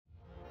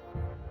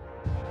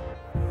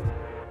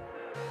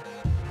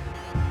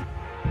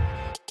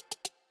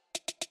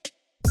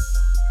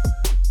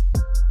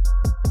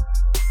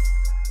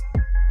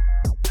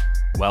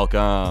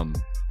Welcome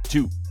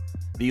to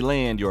the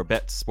Land Your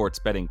Bet Sports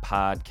Betting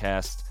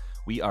Podcast.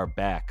 We are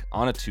back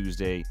on a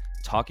Tuesday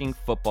talking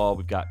football.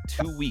 We've got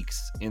 2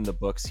 weeks in the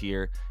books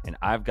here, and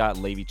I've got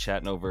Levi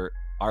Chatnover,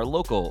 our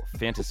local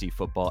fantasy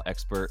football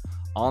expert,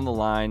 on the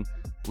line.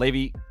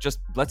 Levi, just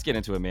let's get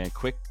into it, man.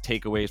 Quick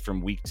takeaways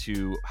from week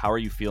 2. How are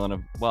you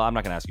feeling? Well, I'm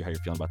not going to ask you how you're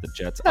feeling about the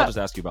Jets. I'll just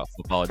ask you about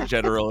football in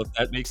general, if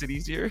that makes it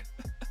easier.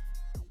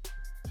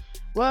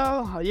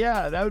 Well,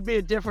 yeah, that would be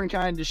a different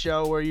kind of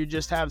show where you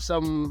just have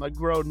a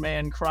grown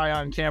man cry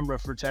on camera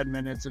for 10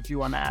 minutes if you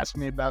want to ask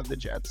me about the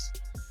Jets.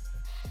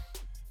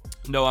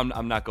 No,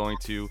 I'm not going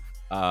to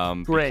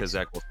Great. because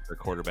Zach Wilson's their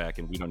quarterback,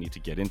 and we don't need to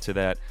get into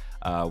that.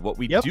 What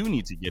we do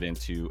need to get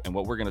into, and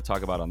what we're going to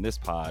talk about on this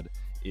pod,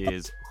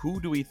 is who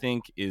do we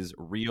think is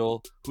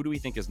real, who do we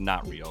think is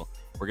not real.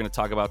 We're going to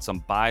talk about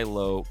some buy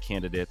low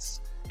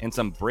candidates and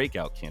some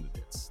breakout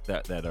candidates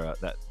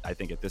that I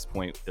think at this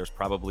point there's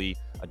probably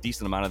a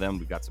decent amount of them.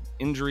 We've got some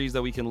injuries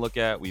that we can look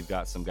at. We've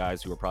got some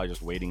guys who are probably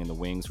just waiting in the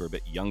wings, who are a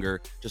bit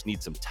younger, just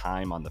need some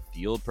time on the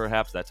field,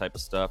 perhaps, that type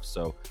of stuff.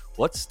 So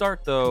let's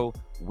start though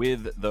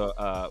with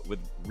with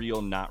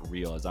real, not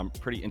real, as I'm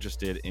pretty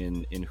interested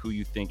in who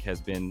you think has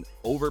been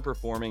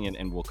overperforming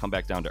and will come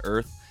back down to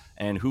earth,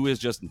 and who is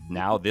just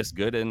now this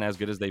good and as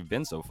good as they've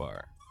been so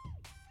far.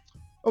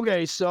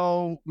 Okay,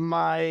 so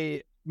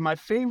my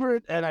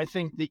favorite, and I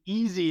think the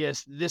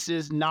easiest, this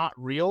is not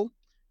real,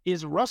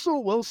 is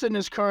Russell Wilson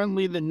is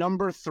currently the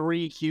number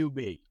 3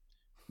 QB.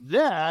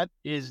 That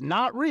is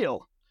not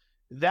real.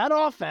 That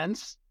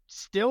offense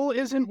still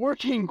isn't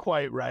working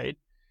quite right.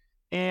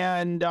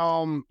 And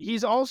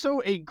he's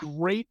also a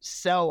great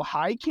sell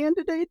high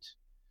candidate.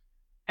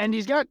 And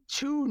he's got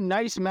 2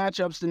 nice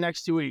matchups the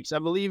next 2 weeks. I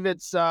believe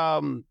it's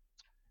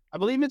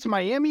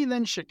Miami,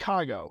 then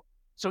Chicago.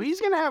 So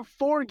he's going to have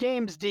 4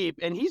 games deep,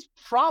 and he's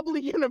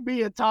probably going to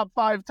be a top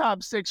 5,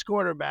 top 6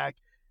 quarterback.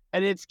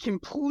 And it's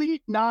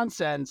complete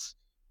nonsense.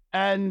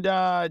 And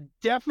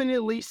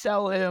definitely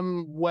sell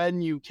him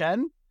when you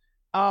can.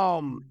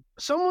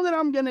 Someone that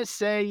I'm going to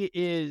say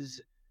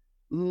is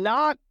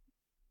not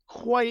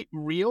quite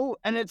real,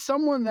 and it's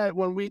someone that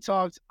when we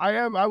talked,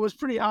 I was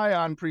pretty high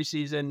on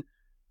preseason.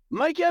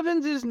 Mike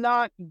Evans is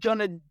not going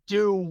to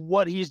do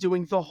what he's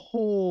doing the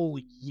whole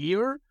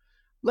year.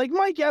 Like,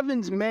 Mike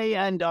Evans may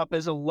end up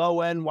as a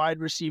low-end wide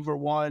receiver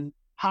 1,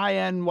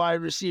 high-end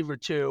wide receiver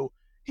 2.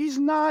 He's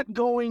not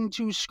going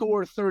to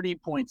score 30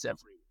 points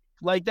every week.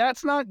 Like,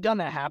 that's not going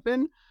to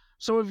happen.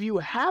 So if you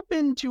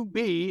happen to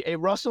be a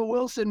Russell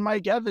Wilson,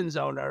 Mike Evans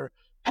owner,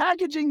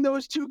 packaging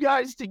those 2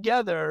 guys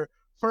together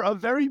for a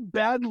very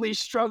badly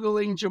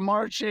struggling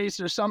Jamar Chase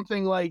or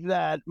something like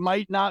that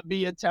might not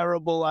be a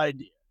terrible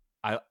idea.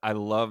 I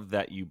love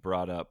that you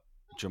brought up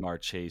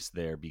Jamar Chase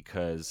there,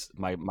 because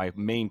my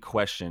main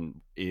question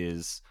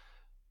is,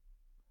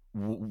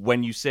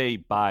 when you say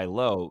buy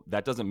low,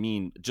 that doesn't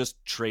mean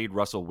just trade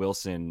Russell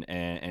Wilson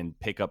and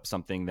pick up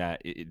something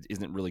that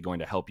isn't really going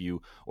to help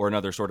you, or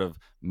another sort of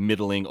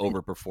middling,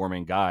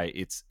 overperforming guy.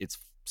 It's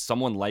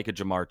someone like a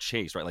Jamar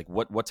Chase, right? Like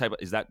what type of,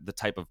 is that the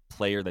type of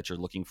player that you're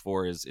looking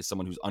for? Is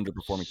someone who's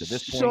underperforming to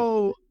this point?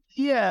 So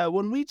yeah,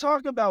 when we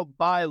talk about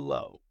buy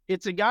low,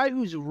 it's a guy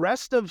whose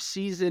rest of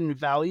season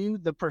value,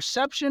 the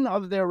perception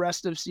of their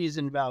rest of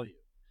season value,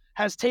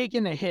 has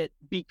taken a hit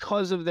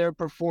because of their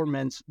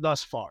performance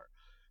thus far.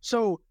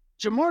 So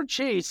Jamar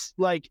Chase,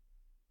 like,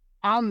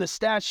 on the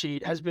stat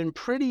sheet, has been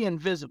pretty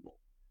invisible.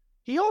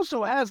 He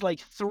also has like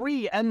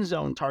 3 end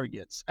zone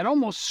targets and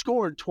almost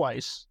scored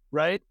twice,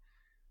 right?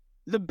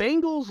 The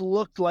Bengals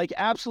looked like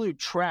absolute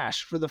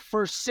trash for the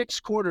first 6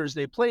 quarters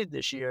they played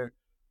this year,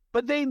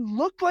 but they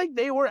looked like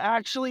they were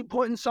actually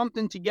putting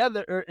something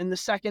together in the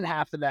second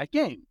half of that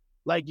game.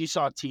 Like, you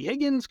saw T.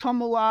 Higgins come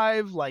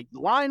alive, like the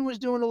line was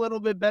doing a little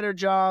bit better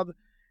job.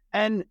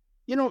 And,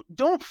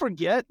 don't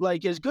forget,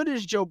 like, as good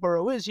as Joe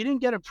Burrow is, he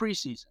didn't get a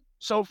preseason.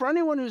 So for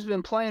anyone who's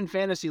been playing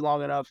fantasy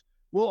long enough,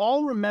 we'll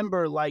all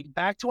remember, like,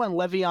 back to when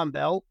Le'Veon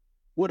Bell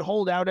would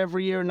hold out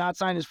every year and not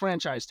sign his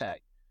franchise tag.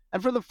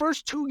 And for the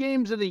first 2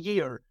 games of the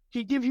year,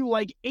 he'd give you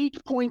like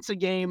 8 points a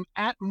game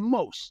at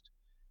most.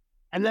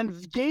 And then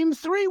game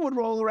 3 would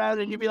roll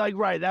around and you'd be like,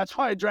 right, that's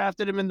why I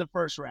drafted him in the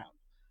first round.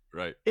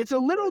 Right. It's a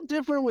little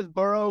different with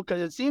Burrow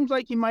because it seems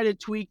like he might have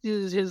tweaked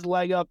his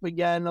leg up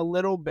again a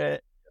little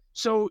bit.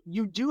 So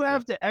you do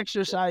have to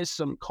exercise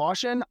some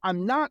caution.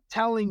 I'm not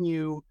telling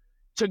you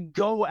to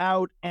go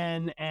out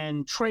and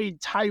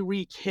trade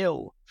Tyreek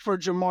Hill for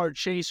Jamar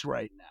Chase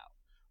right now,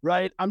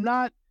 right?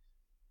 I'm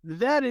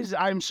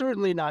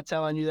certainly not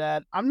telling you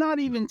that. I'm not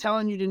even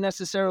telling you to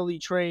necessarily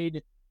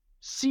trade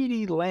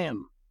CeeDee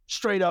Lamb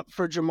straight up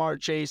for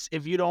Jamar Chase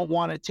if you don't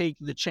want to take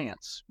the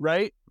chance,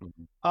 right?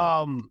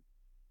 Mm-hmm.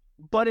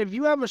 But if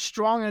you have a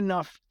strong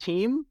enough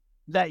team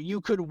that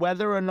you could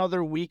weather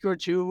another week or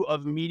 2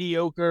 of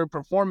mediocre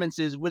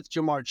performances with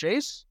Jamar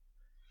Chase,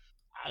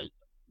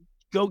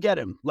 go get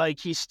him. Like,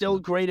 he's still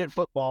great at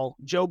football.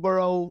 Joe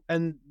Burrow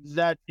and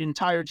that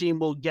entire team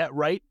will get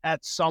right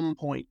at some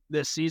point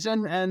this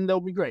season, and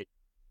they'll be great.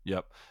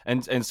 Yep.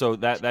 And so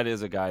that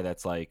is a guy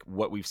that's like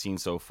what we've seen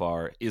so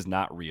far is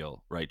not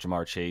real, right?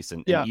 Jamar Chase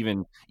and Yeah,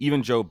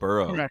 even Joe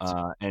Burrow. correct.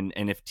 And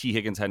if T.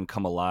 Higgins hadn't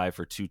come alive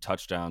for 2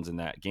 touchdowns in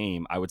that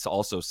game, I would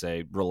also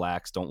say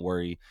relax, don't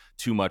worry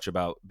too much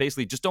about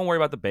basically just don't worry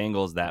about the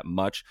Bengals that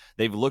much.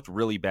 They've looked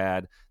really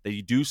bad.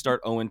 They do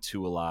start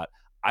 0-2 a lot.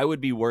 I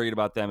would be worried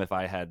about them if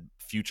I had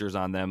futures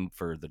on them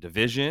for the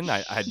division.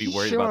 I'd be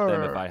worried about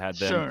them if Sure, I had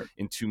them sure.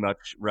 in too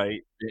much,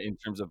 right? In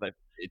terms of that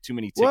too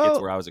many tickets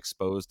Well, where I was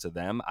exposed to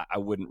them, I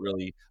wouldn't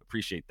really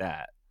appreciate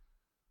that.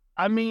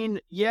 I mean,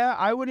 yeah,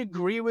 I would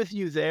agree with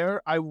you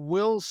there. I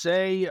will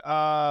say,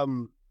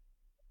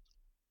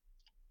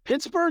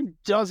 Pittsburgh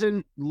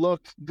doesn't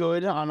look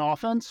good on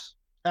offense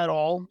at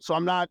all, so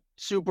I'm not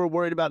super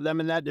worried about them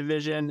in that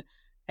division.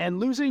 And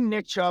losing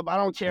Nick Chubb, I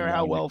don't I care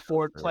how know Nick well Chubb's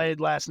Ford hurt. played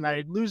last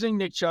night. Losing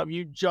Nick Chubb,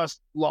 you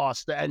just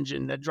lost the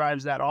engine that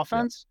drives that Yep.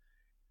 offense.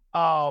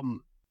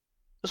 Um,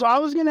 so I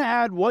was going to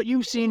add what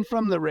you've seen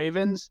from the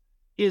Ravens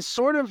is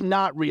sort of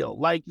not real.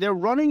 Like they're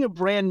running a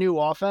brand new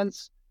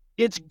offense.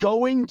 It's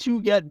going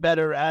to get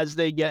better as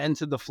they get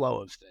into the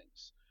flow of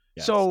things.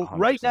 Yes, So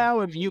right 100%. now,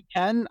 if you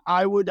can,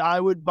 I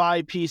would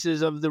buy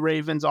pieces of the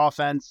Ravens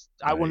offense.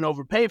 I Right. wouldn't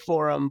overpay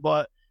for them,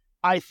 but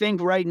I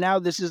think right now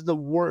this is the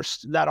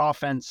worst that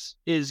offense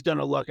is going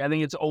to look. I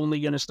think it's only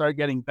going to start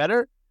getting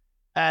better.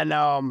 And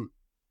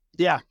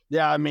yeah,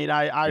 yeah. I mean,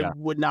 I Yeah.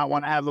 would not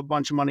want to have a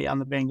bunch of money on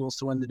the Bengals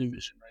to win the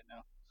division right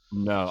now.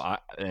 No,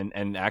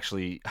 and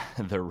actually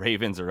the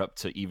Ravens are up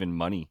to even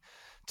money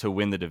to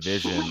win the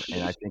division,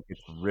 and I think it's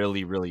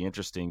really, really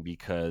interesting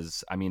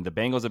because I mean the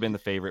Bengals have been the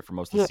favorite for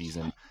most of the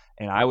season,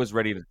 and I was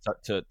ready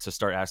to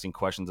start asking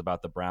questions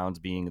about the Browns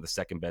being the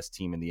second best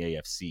team in the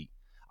AFC.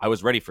 I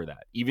was ready for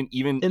that. In the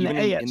In the middle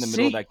of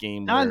AFC, that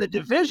game not in where the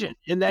division,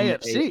 in the in the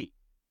AFC.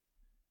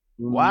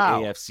 in the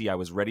Wow. AFC, I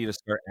was ready Wow.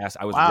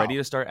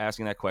 to start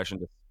asking that question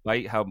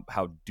despite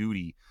how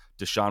duty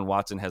Deshaun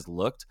Watson has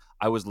looked.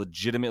 I was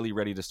legitimately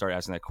ready to start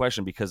asking that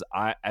question because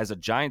I, as a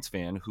Giants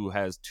fan who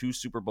has 2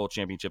 Super Bowl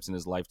championships in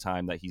his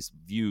lifetime that he's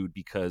viewed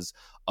because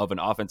of an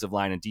offensive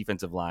line and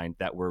defensive line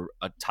that were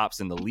tops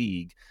in the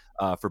league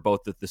for both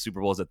the Super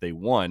Bowls that they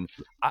won,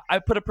 I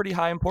put a pretty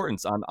high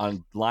importance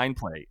on line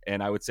play,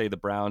 and I would say the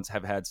Browns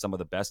have had some of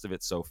the best of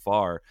it so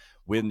far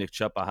with Nick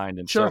Chubb behind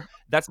him. So Sure.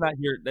 that's not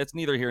here. That's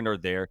neither here nor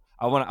there.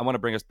 I want to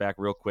bring us back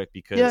real quick Yeah,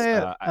 because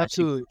yeah, I think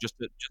absolutely. just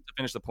to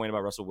finish the point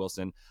about Russell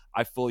Wilson,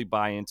 I fully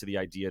buy into the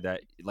idea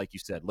that, like you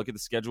said, look at the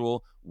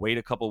schedule, wait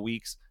a couple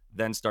weeks,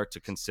 then start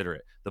to consider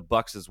it. The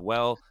Bucks as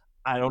well.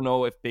 I don't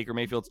know if Baker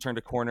Mayfield's turned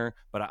a corner,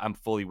 but I'm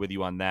fully with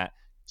you on that.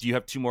 Do you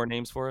have 2 more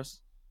names for us?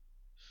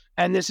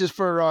 And this is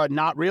for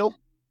not real.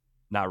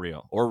 Not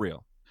real or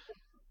real?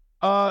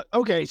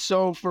 Okay,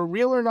 so for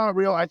real or not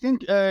real, I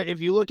think if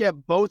you look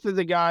at both of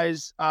the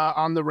guys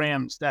on the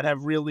Rams that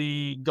have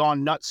really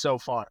gone nuts so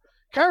far,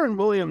 Kyron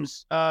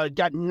Williams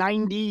got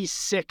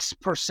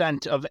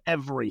 96% of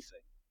everything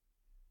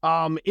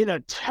in a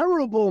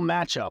terrible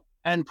matchup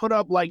and put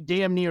up like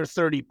damn near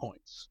 30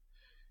 points.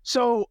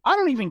 So I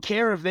don't even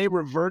care if they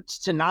revert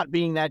to not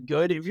being that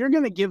good. If you're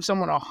going to give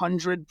someone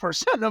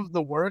 100% of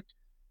the work,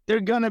 they're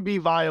going to be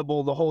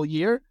viable the whole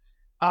year.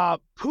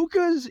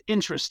 Puka's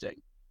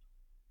interesting.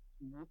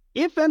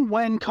 If and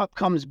when Cup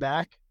comes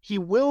back, he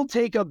will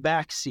take a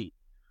back seat.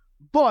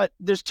 But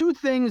there's 2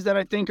 things that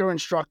I think are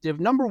instructive.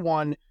 Number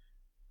one,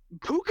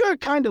 Puka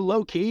kind of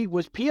low key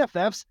was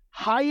PFF's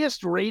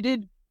highest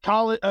rated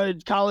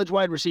college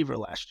wide receiver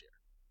last year.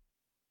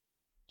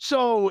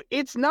 So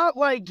it's not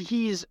like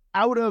he's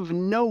out of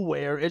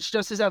nowhere. It's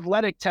just his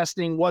athletic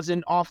testing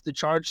wasn't off the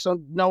charts, so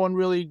no one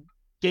really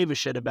gave a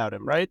shit about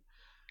him, right?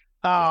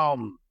 Yeah.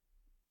 Um,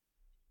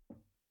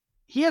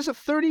 he has a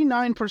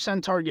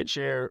 39% target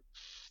share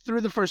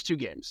through the first 2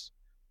 games.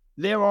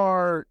 There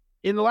are,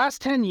 in the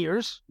last 10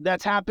 years,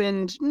 that's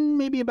happened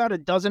maybe about a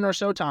dozen or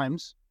so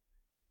times.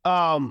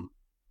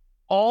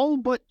 All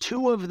but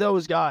 2 of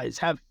those guys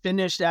have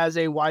finished as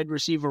a wide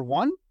receiver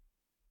 1.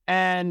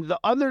 And the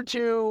other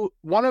 2,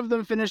 one of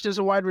them finished as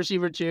a wide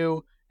receiver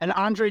 2, and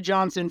Andre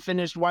Johnson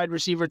finished wide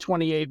receiver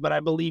 28, but I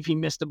believe he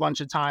missed a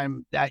bunch of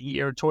time that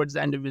year towards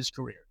the end of his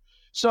career.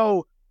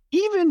 So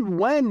even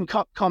when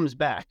Cup comes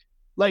back,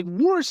 like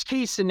worst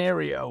case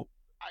scenario,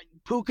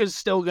 Puka's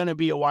still going to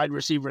be a wide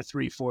receiver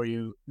 3 for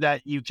you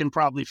that you can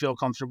probably feel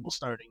comfortable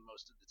starting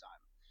most of the time.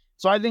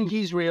 So I think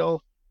he's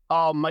real.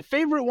 My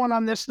favorite one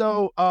on this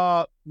though,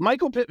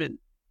 Michael Pittman,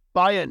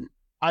 buy in.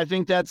 I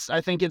think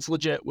it's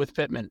legit with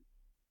Pittman.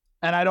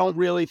 And I don't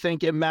really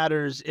think it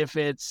matters if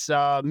it's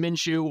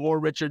Minshew or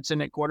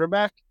Richardson at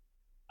quarterback.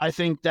 I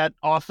think that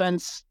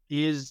offense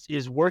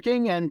is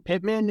working, and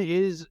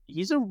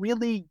he's a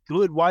really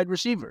good wide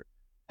receiver,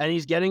 and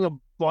he's getting a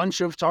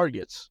bunch of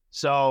targets.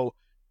 So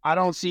I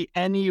don't see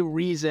any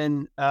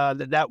reason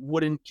that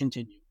wouldn't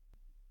continue.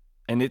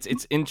 And it's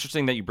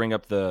interesting that you bring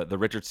up the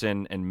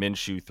Richardson and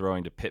Minshew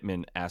throwing to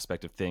Pittman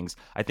aspect of things.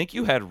 I think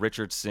you had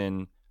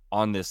Richardson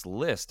on this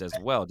list as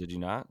well, did you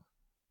not?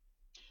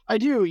 I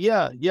do,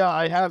 yeah, yeah.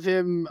 I have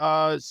him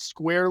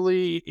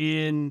squarely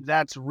in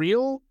that's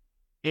real.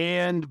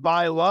 and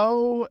buy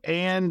low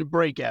and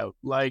breakout.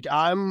 Like,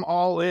 I'm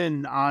all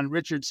in on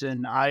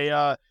Richardson.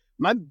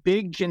 My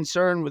big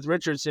concern with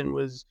Richardson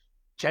was,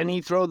 can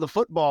he throw the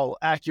football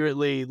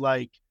accurately?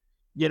 Like,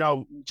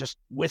 just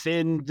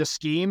within the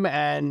scheme,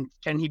 and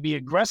can he be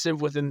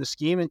aggressive within the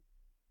scheme? And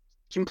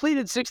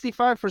completed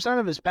 65%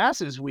 of his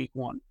passes week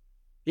 1.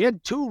 He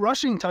had 2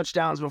 rushing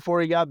touchdowns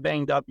before he got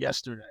banged up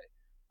yesterday.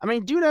 I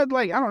mean, dude had,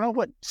 like, I don't know,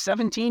 what,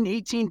 17,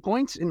 18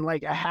 points in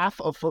like a half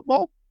of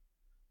football.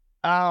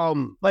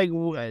 Like,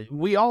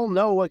 we all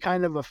know what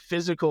kind of a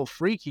physical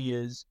freak he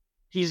is.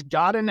 He's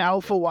got an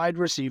alpha wide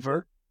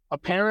receiver.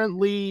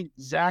 Apparently,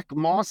 Zach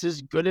Moss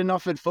is good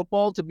enough at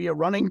football to be a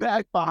running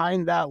back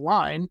behind that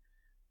line.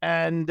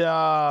 And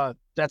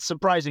that's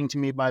surprising to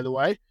me, by the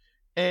way.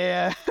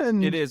 It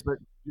And is, but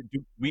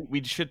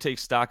we should take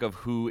stock of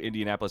who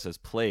Indianapolis has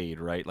played,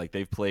 right? Like,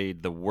 they've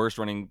played the worst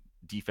running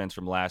defense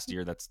from last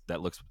year.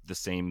 That looks the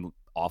same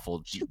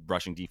awful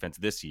rushing defense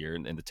this year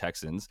in the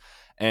Texans,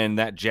 and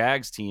that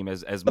Jags team,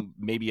 as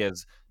maybe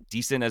as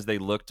decent as they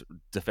looked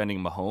defending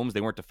Mahomes,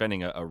 they weren't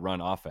defending a run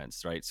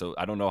offense, right? So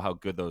I don't know how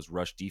good those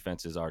rush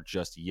defenses are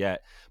just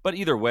yet, but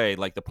either way,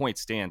 like, the point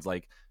stands.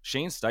 Like,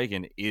 Shane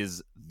Steichen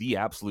is the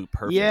absolute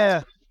perfect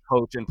yeah,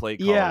 coach and play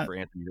caller yeah, for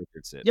Anthony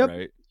Richardson, yep.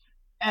 right?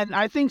 And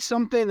I think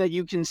something that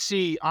you can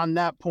see on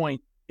that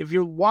point, if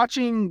you're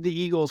watching the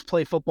Eagles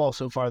play football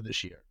so far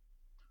this year,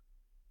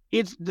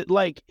 it's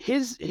like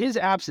his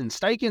absence,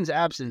 Steichen's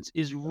absence,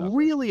 is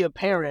really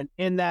apparent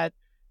in that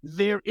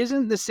there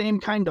isn't the same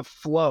kind of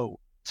flow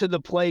to the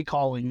play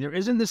calling. There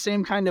isn't the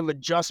same kind of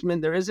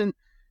adjustment. There isn't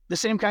the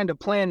same kind of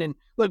plan. And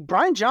look,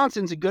 Brian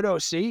Johnson's a good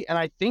OC, and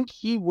I think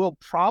he will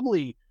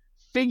probably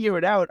figure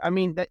it out. I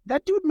mean,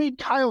 that dude made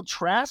Kyle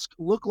Trask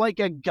look like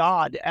a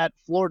god at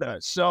Florida.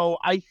 So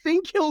I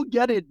think he'll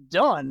get it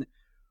done.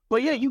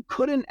 But yeah, you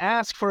couldn't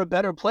ask for a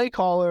better play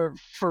caller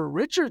for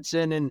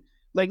Richardson. And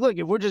like, look,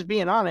 if we're just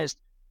being honest,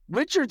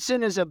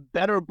 Richardson is a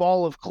better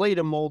ball of clay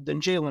to mold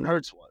than Jalen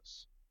Hurts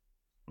was.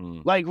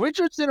 Like,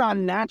 Richardson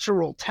on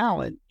natural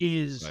talent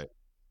is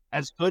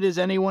as good as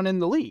anyone in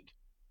the league.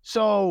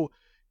 So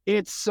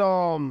it's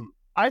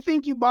I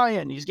think you buy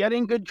in. He's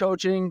getting good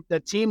coaching. The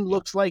team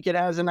looks like it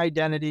has an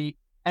identity,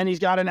 and he's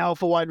got an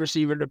alpha wide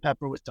receiver to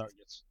pepper with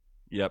targets.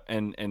 Yep,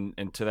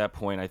 and to that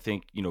point, I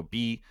think,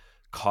 be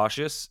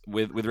cautious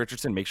with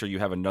Richardson. Make sure you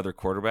have another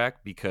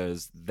quarterback,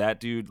 because that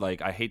dude,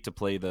 like, I hate to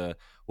play the,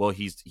 well,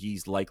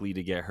 he's likely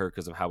to get hurt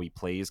because of how he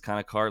plays kind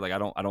of card. Like, I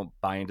don't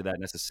buy into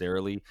that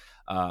necessarily,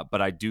 but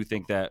I do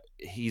think that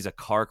he's a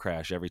car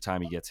crash every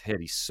time he gets hit.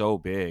 He's so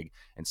big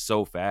and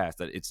so fast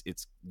that it's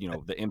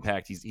the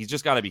impact. He's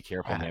just got to be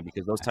careful, man,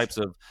 because those types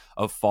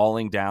of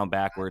falling down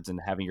backwards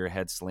and having your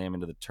head slam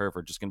into the turf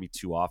are just going to be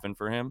too often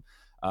for him.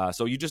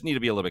 So you just need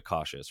to be a little bit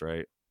cautious,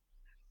 right?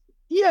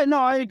 Yeah, no,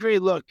 I agree.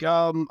 Look,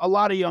 a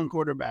lot of young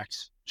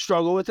quarterbacks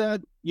struggle with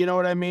that. You know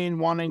what I mean?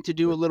 Wanting to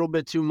do a little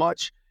bit too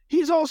much.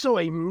 He's also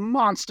a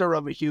monster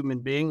of a human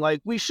being.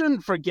 Like, we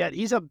shouldn't forget,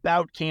 he's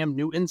about Cam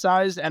Newton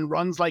size and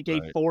runs like a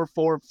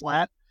 4.4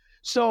 flat.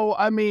 So,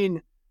 I mean,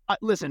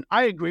 listen,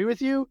 I agree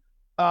with you.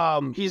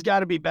 He's got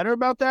to be better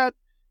about that.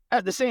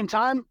 At the same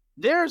time,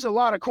 there's a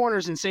lot of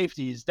corners and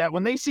safeties that,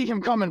 when they see him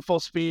coming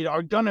full speed,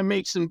 are going to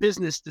make some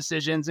business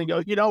decisions and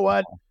go, you know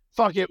what?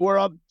 Fuck it, we're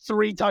up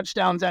 3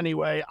 touchdowns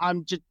anyway.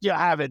 You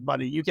have it,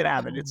 buddy. You can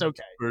have it. It's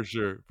okay. For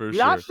sure.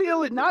 Not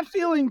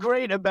feeling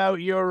great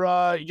about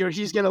your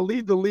he's gonna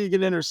lead the league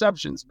in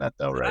interceptions bet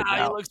though right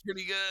now. He looks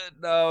pretty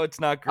good. No, it's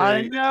not great.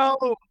 I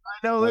know.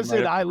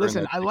 Listen, I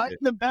like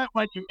the bet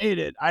when you made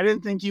it. I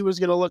didn't think he was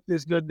gonna look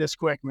this good this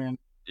quick, man.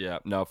 Yeah,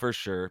 no, for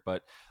sure.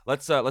 But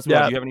let's move on. Do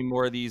you have any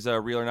more of these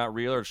real or not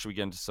real, or should we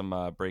get into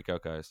some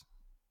breakout guys?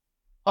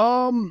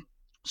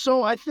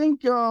 So I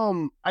think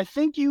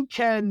you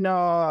can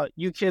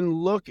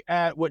look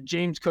at what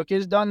James Cook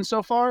has done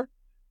so far,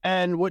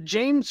 and what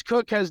James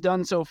Cook has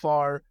done so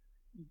far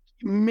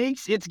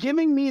it's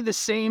giving me the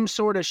same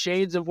sort of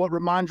shades of what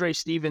Ramondre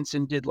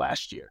Stevenson did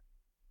last year,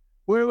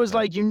 where it was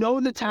like,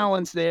 the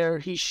talent's there.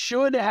 He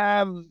should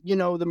have,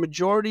 the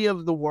majority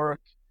of the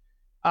work.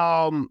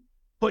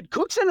 But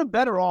Cook's in a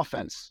better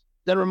offense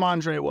than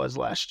Ramondre was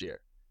last year,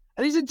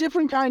 and he's a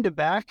different kind of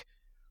back.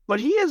 But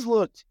he has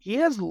looked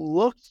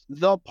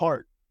the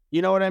part.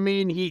 You know what I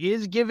mean? He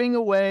is giving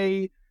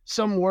away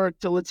some work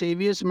to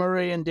Latavius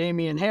Murray and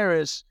Damian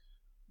Harris.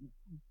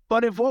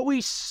 But if what we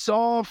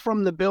saw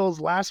from the Bills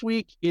last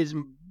week is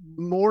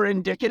more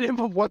indicative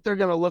of what they're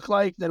going to look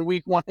like than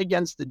week 1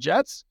 against the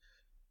Jets,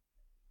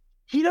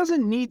 he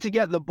doesn't need to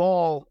get the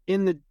ball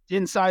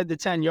inside the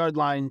 10-yard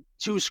line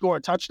to score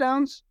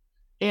touchdowns.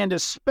 And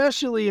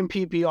especially in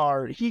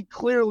PPR, he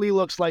clearly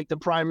looks like the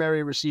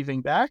primary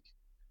receiving back.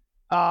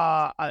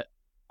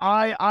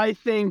 I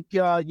think,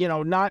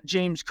 not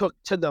James Cook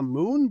to the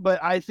moon,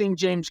 but I think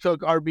James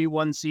Cook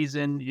RB1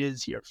 season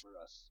is here for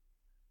us.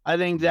 I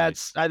think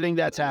that's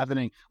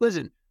happening.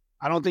 Listen,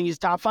 I don't think he's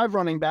top 5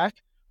 running back,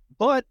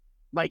 but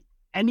like,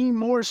 any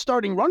more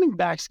starting running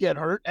backs get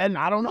hurt, and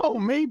I don't know,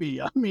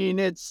 maybe. I mean,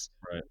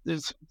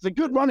 the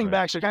good running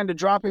backs are kind of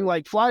dropping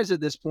like flies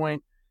at this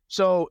point.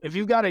 So if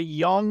you've got a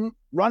young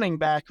running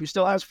back who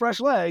still has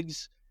fresh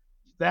legs,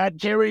 that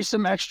carries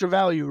some extra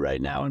value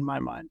right now in my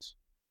mind.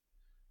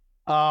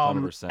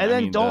 100%. And I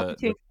then mean, Dalton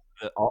King.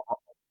 I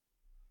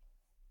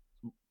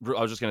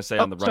was just going to say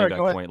Oh, on the running sorry, back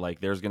go ahead. point, like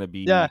there's going to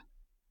Yeah.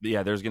 be,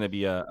 yeah, there's going to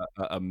be a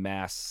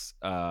mass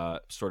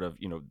sort of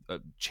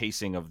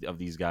chasing of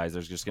these guys.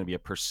 There's just going to be a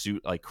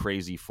pursuit like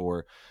crazy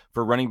for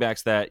running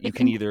backs that you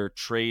can either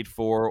trade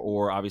for,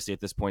 or obviously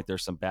at this point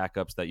there's some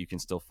backups that you can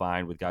still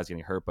find with guys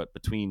getting hurt. But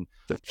between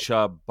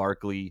Chubb,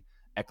 Barkley,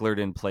 Eckler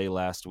didn't play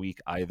last week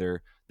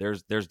either.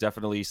 There's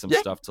definitely some Yeah.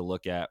 stuff to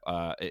look at,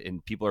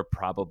 and people are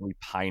probably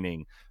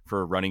pining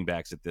for running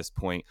backs at this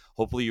point.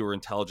 Hopefully, you were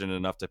intelligent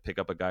enough to pick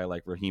up a guy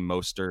like Raheem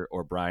Mostert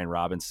or Brian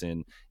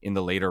Robinson in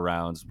the later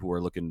rounds, who are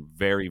looking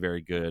very,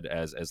 very good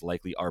as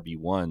likely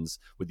RB1s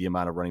with the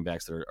amount of running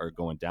backs that are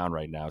going down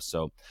right now.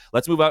 So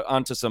let's move out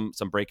onto some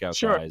breakout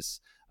Sure. guys.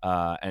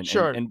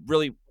 Sure. And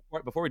really,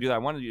 before we do that, I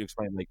wanted you to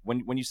explain, like,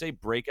 when you say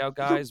breakout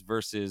guys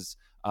versus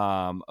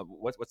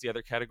what's the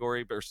other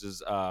category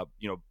versus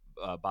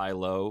buy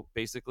low,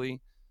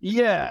 basically.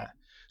 Yeah.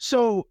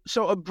 So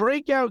a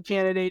breakout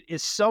candidate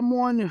is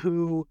someone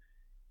who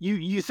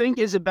you think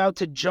is about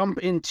to jump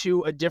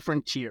into a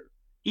different tier,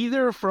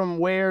 either from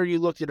where you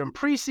looked at them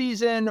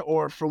preseason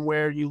or from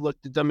where you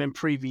looked at them in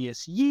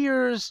previous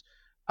years.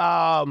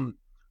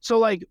 So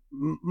like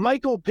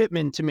Michael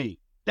Pittman, to me,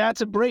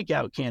 that's a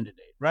breakout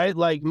candidate, right?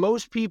 Like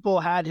most people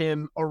had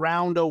him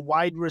around a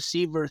wide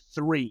receiver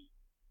 3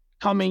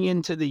 coming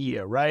into the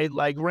year, right?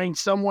 Like ranked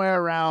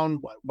somewhere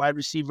around wide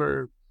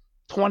receiver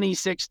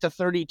 26 to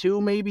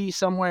 32, maybe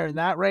somewhere in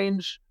that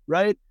range,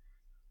 right?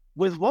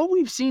 With what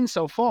we've seen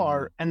so Mm-hmm.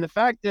 far and the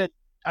fact that,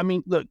 I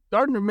mean, look,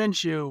 Gardner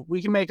Minshew,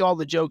 we can make all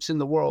the jokes in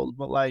the world,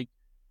 but like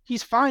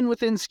he's fine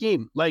within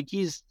scheme. Like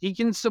he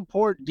can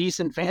support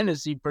decent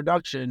fantasy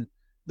production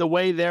the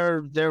way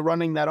they're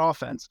running that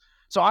offense.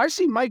 So I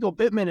see Michael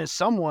Pittman as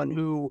someone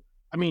who,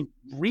 I mean,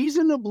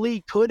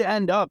 reasonably could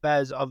end up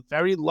as a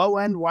very low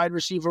end wide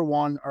receiver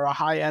 1 or a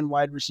high end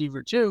wide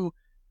receiver 2.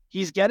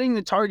 He's getting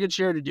the target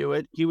share to do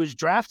it. He was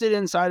drafted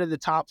inside of the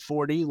top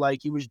 40,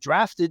 like he was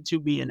drafted to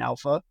be an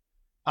alpha.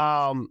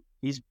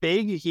 He's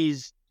big,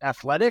 he's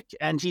athletic,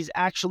 and he's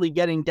actually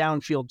getting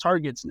downfield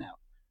targets now.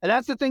 And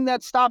that's the thing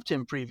that stopped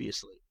him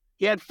previously.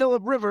 He had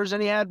Phillip Rivers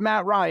and he had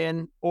Matt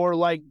Ryan, or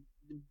like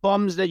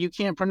bums that you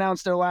can't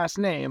pronounce their last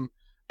name.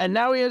 And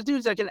now he has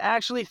dudes that can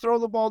actually throw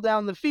the ball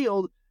down the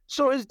field.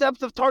 So his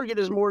depth of target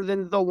is more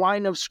than the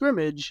line of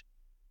scrimmage.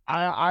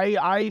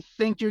 I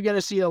think you're going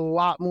to see a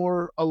lot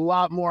more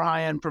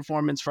high end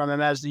performance from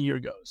him as the year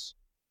goes.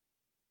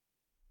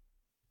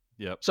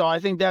 Yep. So I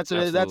think that's a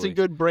Absolutely.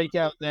 good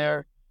breakout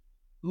there.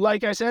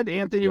 Like I said,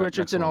 Anthony Next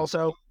Richardson one.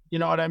 also. You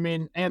know what I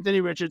mean?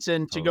 Anthony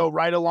Richardson to Totally. go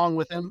right along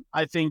with him.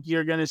 I think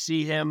you're going to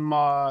see him.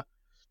 I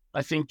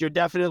think you're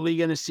definitely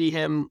going to see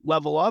him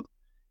level up.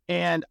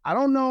 And I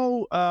don't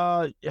know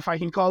if I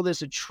can call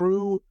this a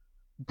true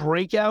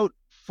breakout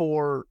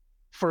for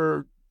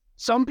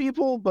some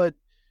people, but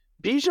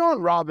Bijan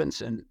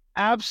Robinson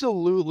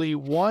absolutely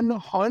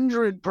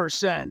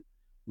 100%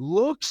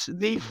 looks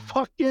the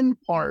fucking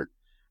part.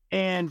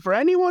 And for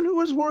anyone who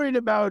was worried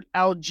about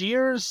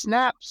Algiers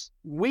snaps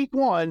week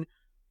 1,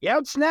 he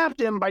outsnapped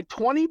him by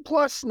 20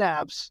 plus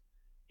snaps.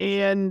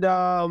 And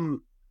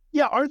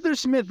yeah, Arthur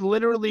Smith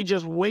literally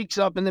just wakes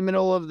up in the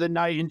middle of the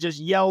night and just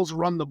yells,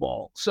 "Run the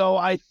ball." So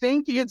I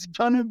think it's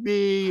going to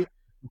be,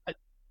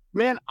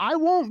 man, I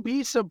won't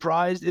be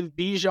surprised if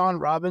Bijan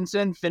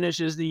Robinson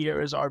finishes the year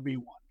as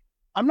RB1.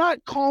 I'm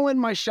not calling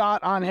my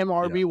shot on him Yeah.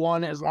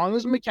 RB1 as long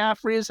as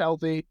McCaffrey is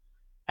healthy.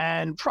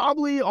 And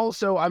probably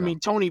also, I mean,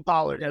 Tony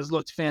Pollard has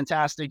looked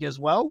fantastic as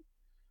well.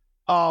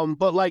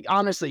 But like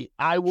honestly,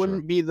 I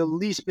wouldn't be the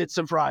least bit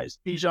surprised.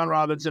 Bijan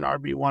Robinson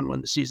RB1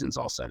 when the season's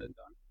all said and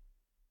done.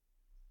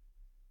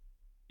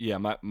 Yeah,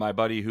 my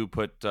buddy who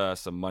put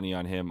some money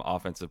on him,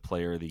 offensive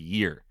player of the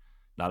year,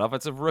 not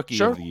offensive rookie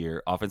Sure. of the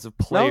year, offensive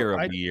No, player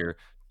of the year,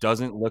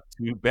 doesn't look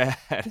too bad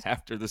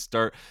after the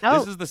start.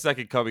 This no. is the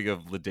second coming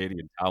of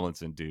LaDainian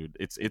Tomlinson, dude.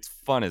 It's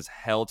fun as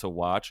hell to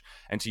watch.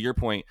 And to your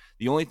point,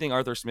 the only thing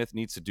Arthur Smith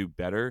needs to do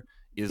better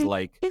is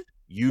like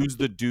use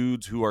the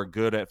dudes who are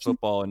good at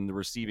football in the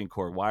receiving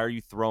court. Why are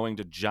you throwing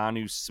to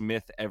Jonnu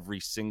Smith every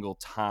single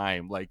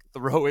time? Like,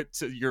 throw it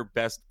to your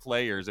best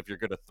players if you're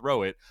going to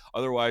throw it.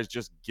 Otherwise,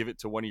 just give it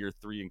to one of your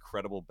 3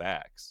 incredible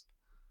backs.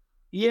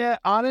 Yeah,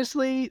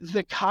 honestly,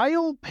 the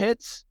Kyle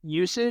Pitts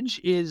usage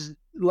is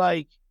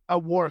like a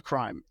war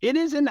crime. It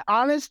is an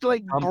honest,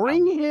 like,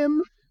 bring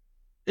him.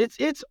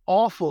 It's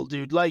awful,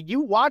 dude. Like,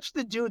 you watch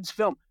the dude's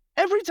film.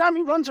 Every time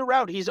he runs a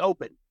route, he's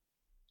open.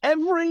 At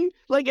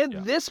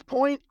this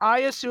point,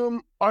 I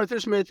assume Arthur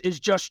Smith is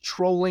just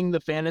trolling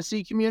the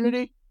fantasy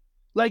community.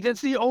 Like,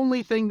 that's the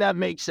only thing that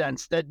makes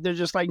sense. That they're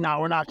just like, no,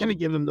 we're not going to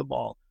give him the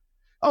ball.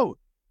 Oh,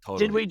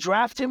 did we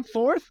draft him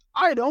 4th?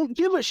 I don't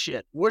give a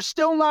shit. We're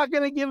still not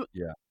going to give.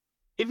 Yeah.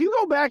 If you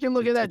go back and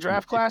look at that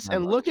draft class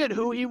and look at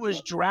who he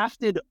was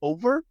drafted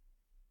over,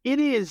 it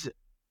is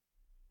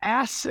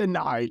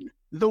asinine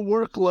the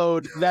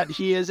workload that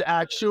he is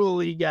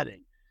actually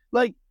getting.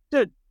 Like,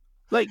 dude,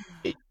 like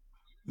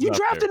You not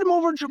fair. drafted him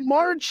over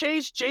Jamar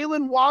Chase,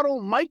 Jalen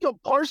Waddle, Micah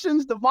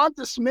Parsons,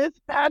 Devonta Smith,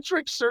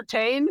 Patrick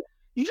Surtain.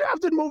 You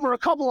drafted him over a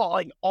couple of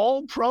like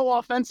all-pro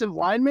offensive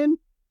linemen.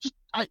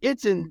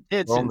 It's Throwing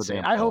the insane.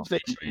 damn I ball. hope they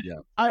trade Yeah.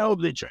 him. I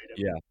hope they trade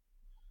him. Yeah.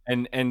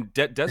 And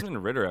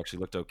Desmond Ritter actually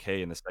looked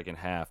okay in the second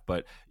half,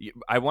 but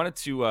I wanted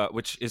to,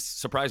 which is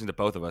surprising to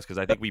both of us because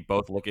I think we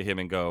both look at him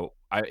and go,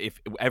 if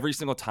every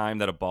single time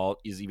that a ball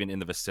is even in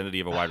the vicinity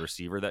of a wide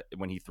receiver that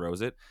when he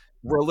throws it,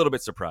 we're a little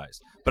bit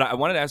surprised. But I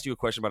wanted to ask you a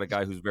question about a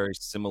guy who's very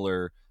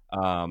similar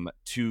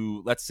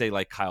to, let's say,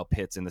 like Kyle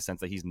Pitts in the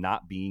sense that he's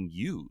not being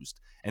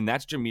used, and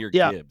that's Jahmyr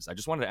Yeah, Gibbs. I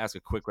just wanted to ask a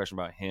quick question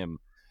about him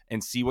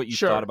and see what you thought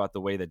sure. about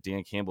the way that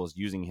Dan Campbell is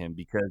using him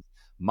because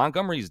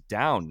Montgomery's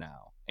down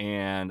now.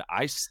 And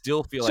I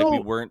still feel like we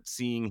So weren't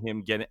seeing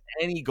him get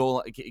any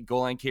goal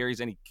line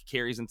carries, any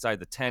carries inside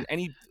the 10,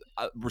 any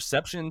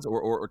receptions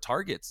or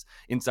targets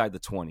inside the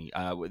 20.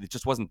 It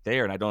just wasn't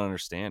there, and I don't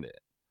understand it.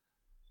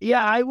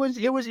 yeah, it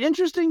was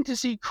interesting to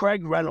see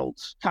Craig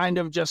Reynolds kind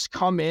of just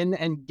come in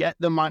and get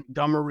the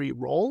Montgomery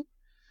role.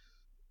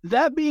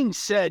 That being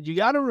said, you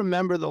got to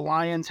remember the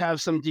Lions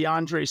have some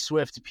DeAndre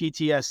Swift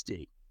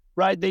PTSD,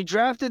 right? They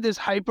drafted this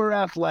hyper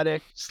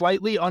athletic,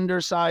 slightly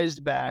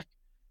undersized back.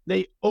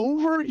 They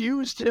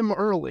overused him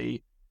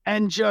early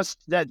and just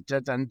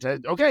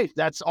okay,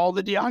 that's all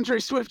the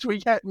DeAndre Swift we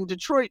get in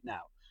Detroit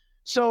now.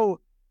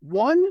 So,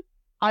 one,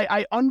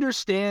 I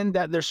understand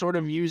that they're sort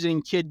of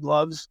using kid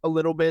gloves a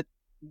little bit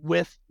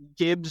with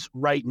Gibbs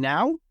right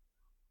now.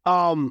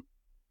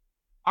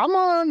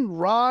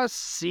 Amon-Ra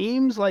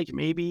seems like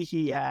maybe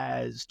he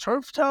has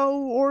turf toe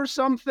or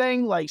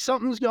something, like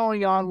something's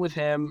going on with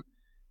him.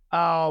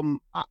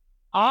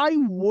 I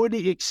would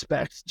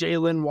expect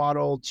Jalen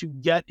Waddle to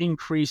get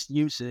increased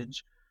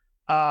usage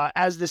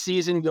as the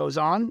season goes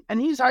on, and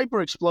he's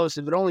hyper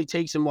explosive. It only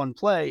takes him one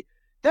play.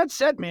 That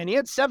said, man, he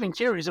had 7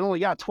 carries and only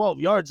got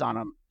 12 yards on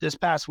him this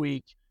past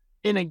week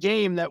in a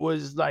game that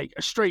was like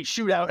a straight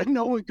shootout and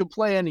no one could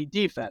play any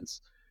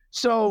defense.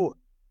 So,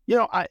 you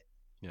know,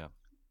 Yeah.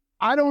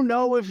 I don't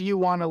know if you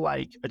want to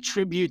like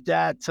attribute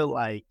that to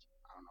like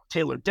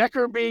Taylor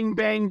Decker being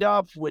banged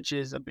up, which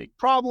is a big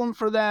problem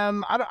for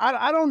them.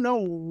 I don't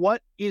know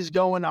what is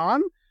going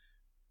on,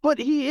 but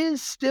he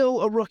is still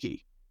a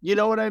rookie. You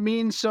know what I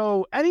mean?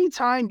 So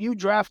anytime you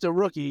draft a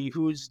rookie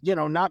who's,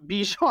 not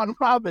Bijan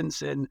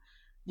Robinson,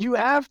 you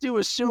have to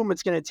assume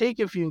it's going to take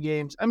a few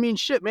games. I mean,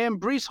 shit, man,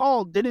 Breece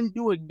Hall didn't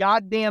do a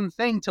goddamn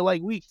thing till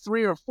like week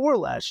 3 or 4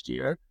 last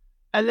year.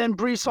 And then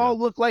Breece Hall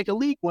looked like a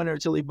league winner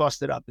till he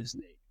busted up his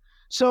knee.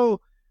 So,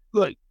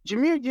 look,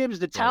 Jahmyr Gibbs,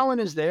 the talent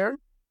is there.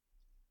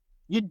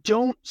 You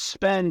don't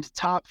spend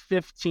top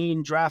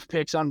 15 draft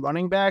picks on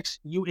running backs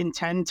you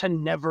intend to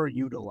never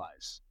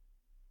utilize.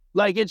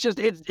 Like it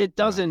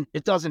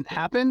doesn't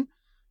happen.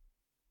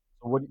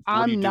 So what do you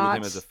I'm do with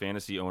him as a not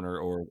fantasy owner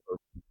or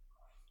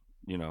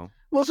you know?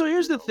 Well, so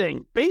here's the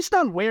thing. Based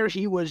on where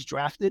he was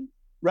drafted,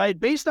 right?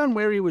 Based on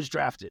where he was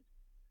drafted,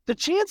 the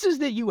chances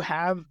that you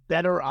have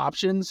better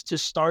options to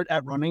start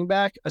at running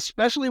back,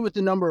 especially with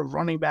the number of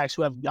running backs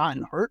who have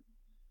gotten hurt,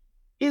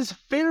 is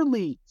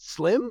fairly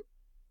slim,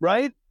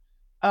 right?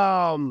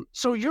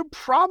 So you're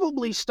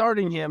probably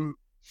starting him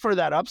for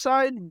that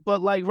upside,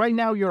 but like right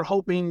now you're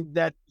hoping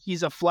that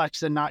he's a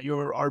flex and not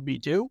your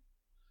RB2.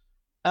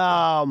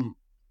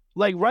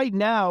 Like right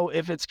now,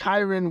 if it's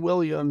Kyren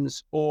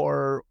Williams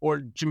or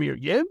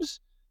Jahmyr Gibbs,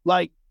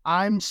 like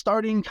I'm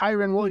starting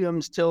Kyren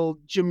Williams till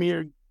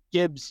Jahmyr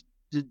Gibbs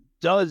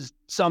does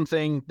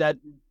something that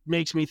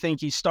makes me think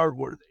he's start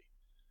worthy.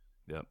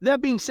 Yep.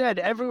 That being said,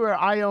 everywhere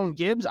I own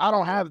Gibbs, I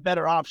don't have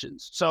better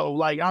options. So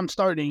like I'm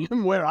starting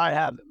him where I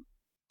have him.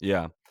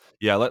 Yeah.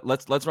 Yeah,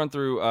 let's run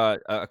through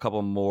a couple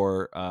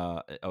more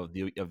of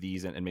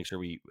these and make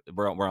sure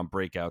we're on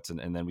breakouts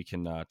and then we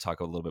can talk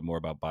a little bit more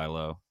about buy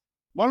low.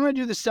 Why don't I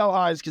do the sell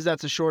highs because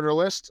that's a shorter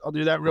list? I'll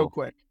do that real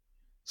quick.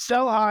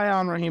 Sell high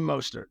on Raheem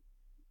Mostert.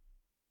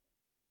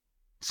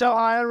 Sell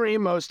high on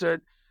Raheem Mostert.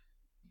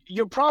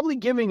 You're probably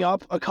giving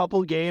up a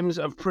couple games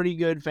of pretty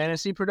good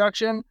fantasy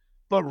production,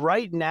 but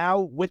right now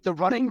with the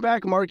running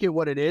back market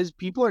what it is,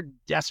 people are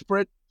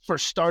desperate for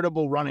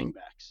startable running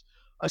backs,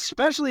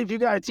 especially if you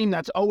got a team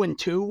that's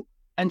 0-2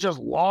 and just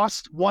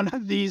lost one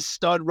of these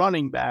stud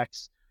running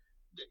backs.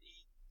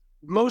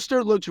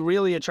 Mostert looks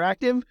really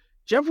attractive.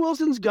 Jeff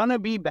Wilson's going to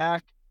be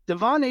back.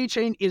 Devon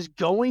Achane is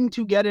going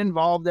to get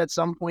involved at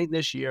some point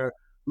this year.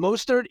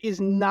 Mostert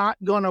is not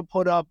going to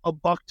put up a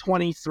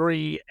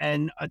 $123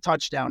 and a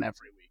touchdown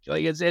every week.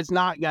 Like it's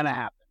not going to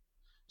happen.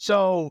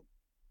 So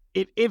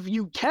if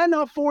you can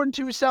afford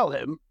to sell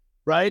him,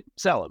 right,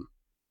 sell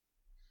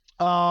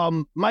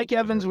him. Mike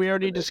Evans, we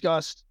already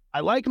discussed.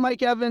 I like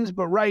Mike Evans,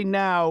 but right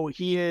now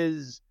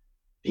he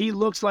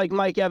looks like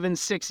Mike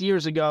Evans 6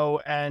 years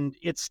ago, and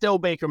it's still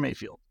Baker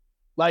Mayfield.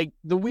 Like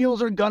the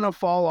wheels are gonna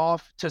fall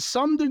off to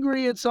some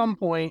degree at some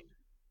point.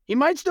 He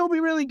might still be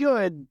really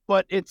good,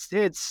 but it's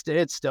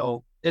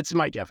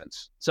Mike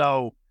Evans.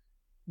 So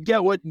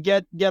get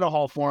a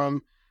haul for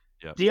him.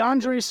 Yep.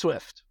 DeAndre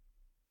Swift.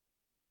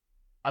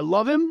 I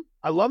love him.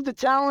 I love the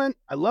talent.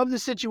 I love the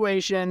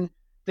situation.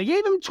 They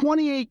gave him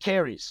 28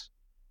 carries,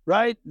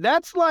 right?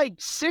 That's like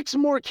 6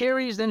 more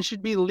carries than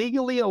should be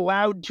legally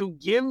allowed to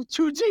give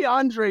to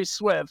DeAndre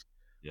Swift.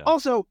 Yeah.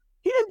 Also,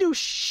 he didn't do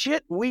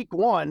shit week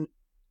 1.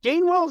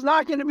 Gainwell's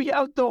not going to be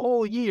out the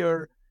whole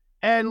year.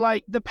 And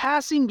like the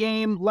passing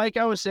game, like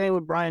I was saying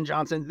with Brian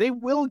Johnson, they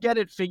will get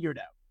it figured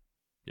out.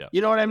 Yeah. You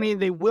know what I mean?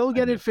 They will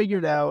get it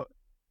figured out.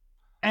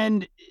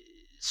 And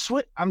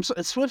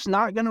Swift's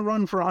not going to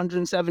run for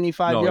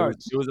 175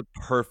 yards. It was a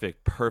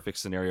perfect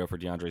scenario for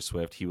DeAndre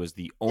Swift. He was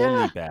the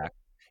only back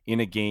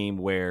in a game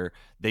where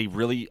they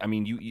really, I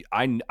mean,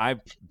 I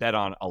bet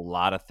on a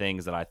lot of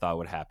things that I thought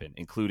would happen,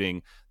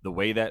 including the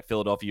way that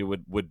Philadelphia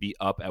would be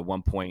up at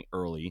one point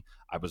early.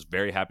 I was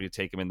very happy to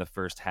take him in the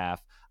first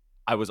half.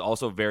 I was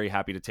also very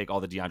happy to take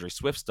all the DeAndre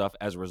Swift stuff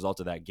as a result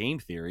of that game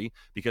theory,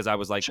 because I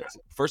was like,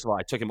 first of all,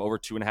 I took him over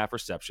 2.5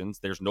 receptions.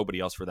 There's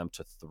nobody else for them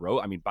to throw.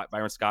 I mean,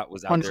 Byron Scott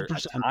was out 100%. There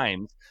at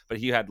times, but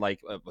he had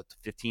like a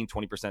 15,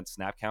 20%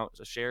 snap count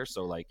share.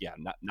 So like, yeah,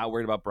 not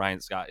worried about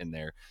Brian Scott in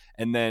there.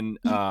 And then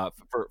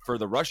for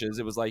the rushes,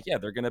 it was like, yeah,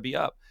 they're going to be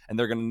up and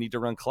they're going to need to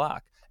run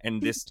clock. And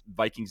this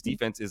Vikings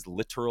defense is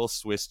literal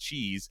Swiss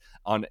cheese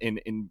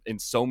in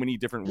so many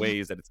different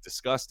ways that it's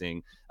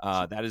disgusting.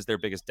 That is their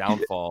biggest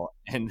downfall.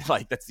 And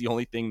like, that's the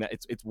only thing that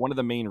it's one of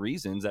the main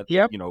reasons that,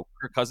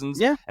 Kirk Cousins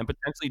and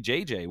potentially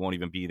JJ won't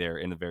even be there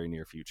in the very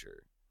near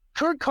future.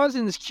 Kirk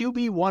Cousins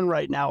QB1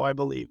 right now, I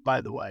believe,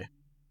 by the way,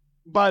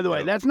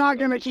 that's not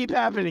going to keep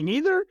happening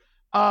either.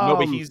 No,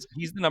 but he's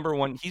the number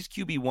one. He's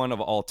QB1 of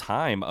all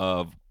time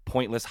of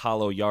pointless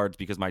hollow yards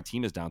because my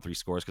team is down 3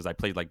 scores because I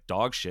played like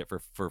dog shit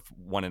for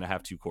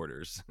 1.5, 2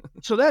 quarters.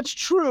 So that's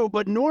true,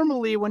 but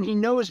normally when he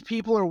knows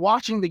people are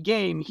watching the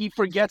game, he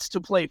forgets to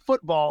play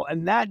football,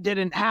 and that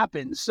didn't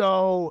happen.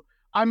 So,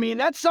 I mean,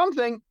 that's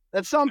something.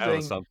 That was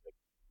something.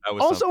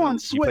 Also on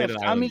Swift,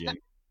 I mean,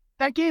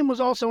 that game was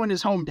also in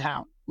his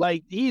hometown.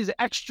 Like, he's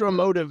extra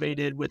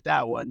motivated with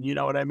that one. You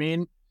know what I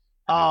mean?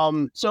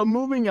 So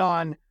moving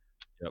on.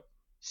 Yep.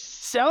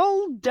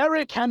 Sell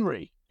Derrick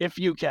Henry if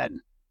you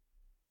can.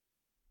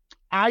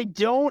 I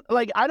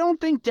don't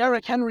think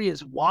Derrick Henry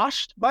is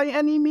washed by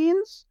any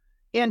means.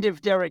 And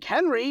if Derrick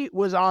Henry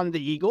was on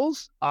the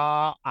Eagles,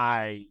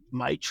 I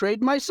might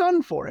trade my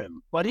son for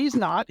him. But he's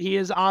not. He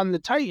is on the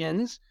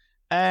Titans.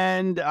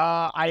 And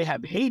I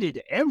have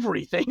hated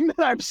everything that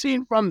I've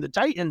seen from the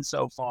Titans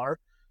so far.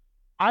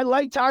 I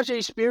like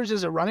Tajay Spears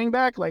as a running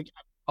back, like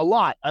a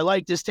lot. I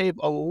like this tape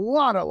a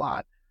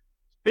lot.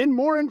 Been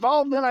more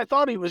involved than I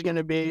thought he was going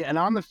to be, and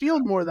on the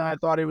field more than I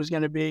thought he was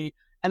going to be.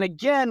 And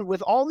again,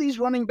 with all these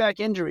running back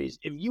injuries,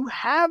 if you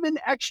have an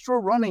extra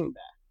running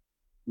back,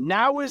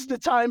 now is the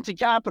time to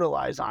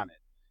capitalize on it.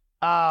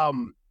 I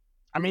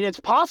mean, it's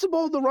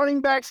possible the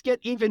running backs get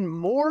even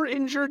more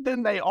injured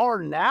than they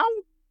are now,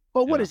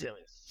 but what is it?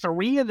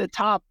 3 of the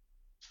top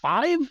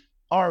 5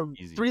 or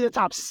 3 of the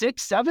top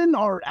 6, 7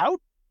 are out?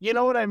 You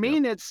know what I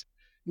mean?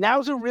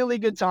 Now's a really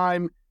good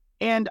time,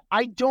 and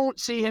I don't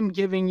see him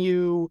giving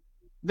you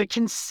the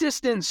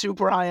consistent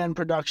super high-end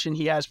production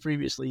he has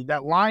previously.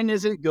 That line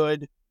isn't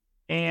good,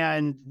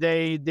 and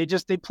they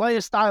play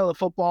a style of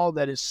football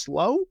that is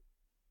slow,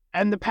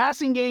 and the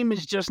passing game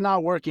is just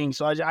not working.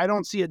 So I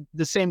don't see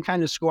the same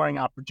kind of scoring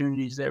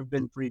opportunities there have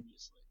been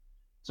previously.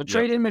 So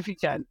trade him if you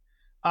can.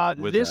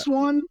 This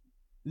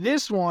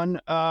one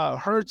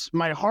hurts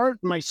my heart,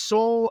 my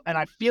soul, and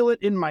I feel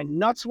it in my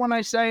nuts when I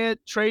say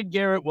it. Trade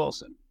Garrett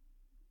Wilson.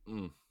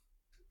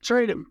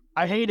 Trade him.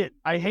 I hate it.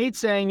 I hate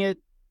saying it.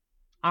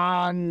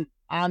 On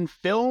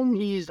film,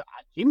 he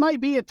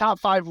might be a top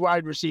 5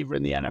 wide receiver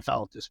in the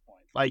NFL at this point.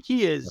 Like,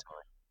 he is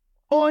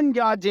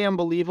ungoddamn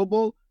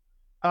believable.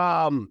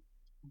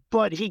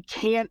 But you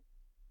can't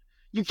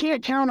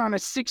count on a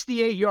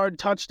 68-yard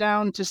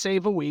touchdown to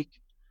save a week,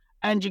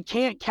 and you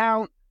can't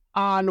count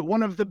on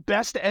one of the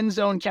best end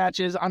zone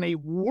catches on a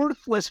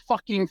worthless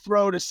fucking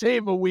throw to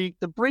save a week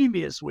the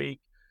previous week.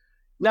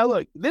 Now,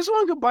 look, this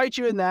one could bite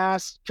you in the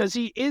ass because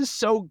he is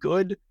so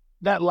good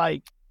that,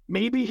 like,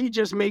 maybe he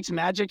just makes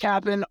magic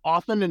happen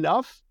often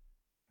enough.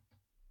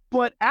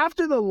 But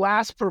after the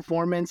last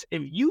performance,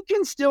 if you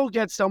can still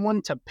get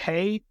someone to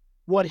pay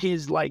what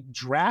his like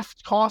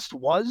draft cost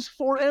was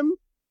for him,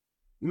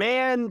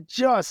 man,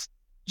 just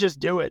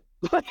do it.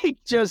 Like,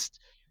 just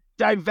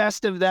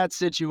divest of that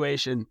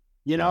situation.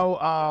 You know,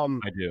 I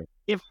do.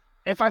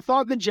 If I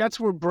thought the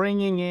Jets were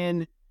bringing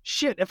in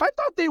if I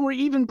thought they were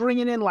even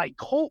bringing in like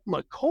Colt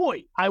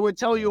McCoy, I would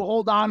tell you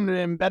hold on to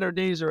him. Better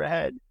days are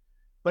ahead.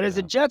 But as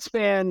a Jets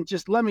fan,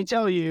 just let me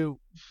tell you,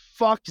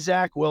 fuck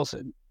Zach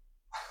Wilson.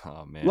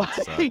 Oh man,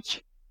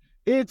 like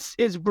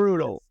it's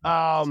brutal.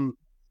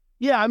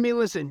 Yeah, I mean,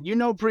 listen,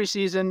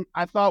 preseason,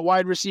 I thought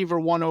wide receiver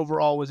 1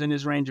 overall was in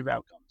his range of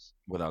outcomes.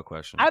 Without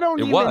question. I don't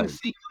even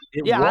see.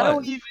 I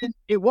don't even.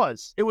 It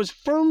was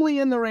firmly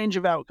in the range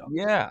of outcomes.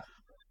 Yeah.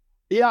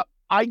 Yeah,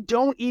 I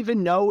don't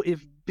even know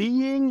if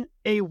being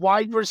a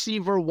wide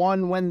receiver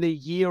 1 when the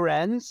year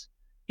ends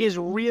is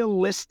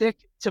realistic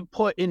to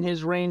put in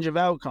his range of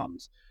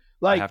outcomes.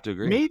 Like, I have to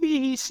agree. Maybe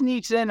he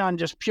sneaks in on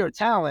just pure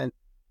talent,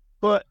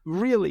 But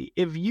really,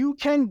 if you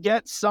can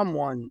get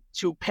someone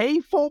to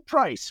pay full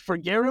price for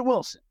Garrett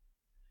Wilson,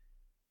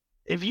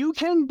 if you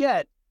can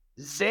get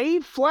Zay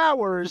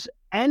Flowers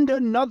and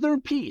another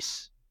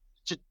piece,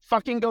 just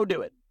fucking go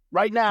do it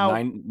right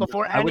now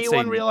before I would say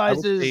anyone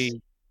realizes.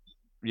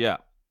 yeah,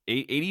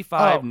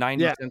 85, Oh,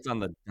 90 yeah. cents on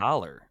the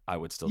dollar, I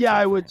would still Yeah, take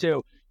I for would him.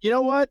 too. You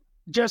know what?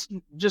 Just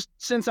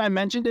since I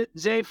mentioned it,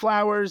 Zay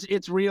Flowers,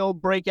 it's real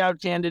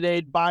breakout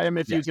candidate. Buy him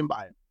if you Yes. can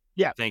buy him.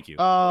 Yeah. Thank you.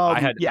 Yeah,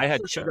 I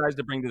had for 2 sure. guys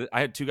to bring to the I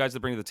had 2 guys to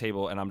bring to the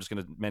table, and I'm just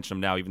gonna mention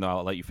them now, even though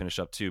I'll let you finish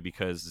up too,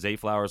 because Zay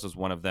Flowers was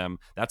one of them.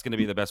 That's gonna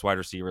be the best wide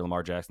receiver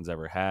Lamar Jackson's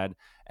ever had.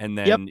 And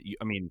Yep. then,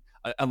 I mean,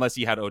 unless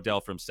he had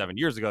Odell from 7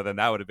 years ago, then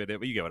that would have been it.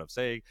 But you get what I'm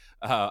saying,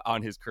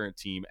 on his current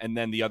team. And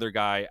then the other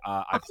guy,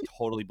 I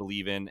totally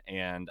believe in,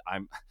 and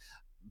I'm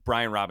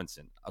Brian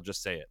Robinson. I'll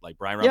just say it. Like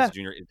Brian Yeah.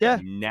 Robinson Jr. is a Yeah.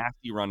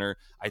 nasty runner.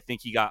 I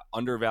think he got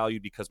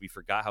undervalued because we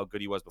forgot how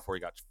good he was before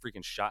he got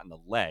freaking shot in the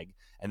leg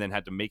and then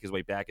had to make his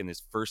way back in his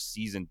first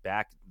season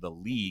back the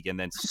league and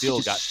then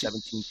still got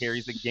 17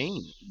 carries a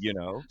game, you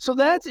know? So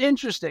that's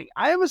interesting.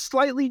 I have a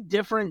slightly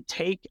different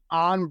take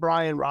on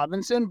Brian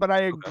Robinson, but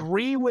I Okay.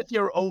 agree with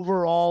your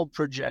overall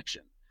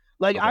projection.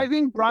 Like, Okay. I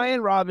think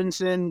Brian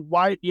Robinson,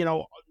 why,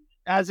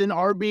 as an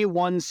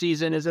RB1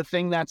 season is a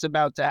thing that's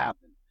about to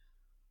happen.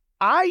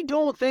 I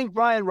don't think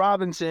Brian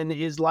Robinson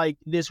is like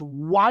this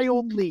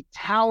wildly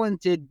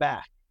talented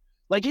back.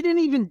 Like, he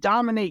didn't even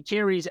dominate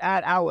carries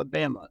at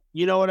Alabama.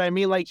 You know what I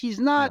mean? Like, he's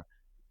Yeah. not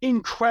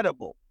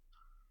incredible.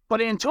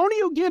 But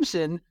Antonio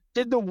Gibson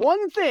did the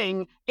one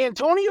thing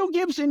Antonio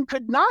Gibson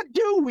could not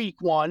do week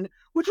 1,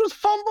 which was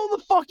fumble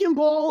the fucking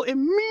ball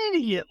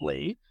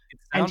immediately. It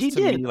And sounds he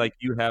to me did. like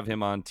you have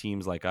him on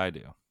teams like I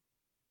do.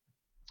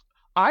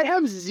 I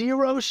have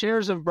 0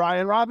 shares of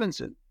Brian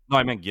Robinson. No,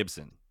 I meant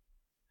Gibson.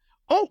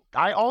 Oh,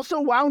 I also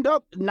wound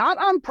up not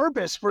on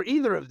purpose for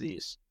either of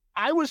these.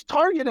 I was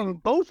targeting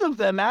both of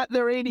them at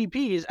their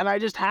ADPs, and I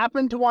just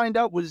happened to wind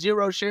up with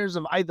 0 shares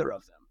of either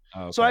of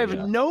them. So I Okay, have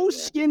yeah. no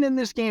skin in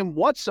this game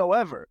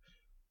whatsoever.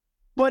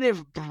 But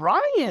if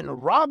Brian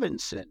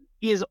Robinson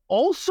is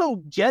also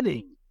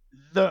getting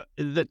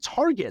the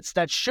targets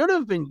that should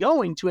have been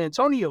going to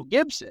Antonio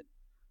Gibson,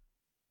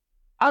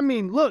 I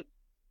mean, look,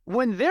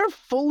 when they're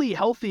fully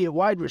healthy at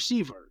wide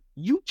receiver,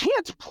 you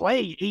can't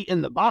play 8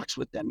 in the box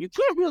with them. You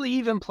can't really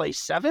even play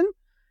 7.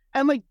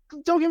 And like,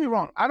 don't get me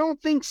wrong, I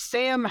don't think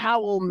Sam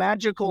Howell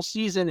magical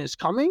season is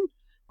coming,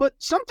 but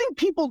something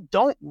people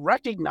don't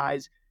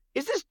recognize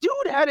is this dude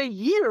had a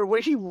year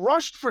where he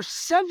rushed for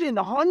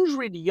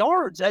 700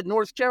 yards at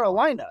North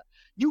Carolina.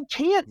 You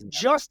can't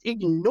just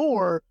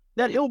ignore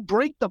that he'll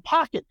break the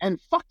pocket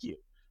and fuck you,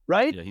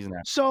 right? Yeah, he's an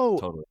athlete. So,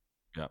 Totally.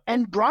 Yeah.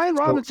 and Brian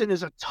So Robinson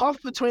is a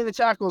tough between the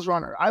tackles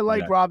runner. I like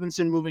exactly.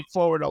 Robinson moving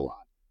forward a lot.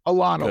 A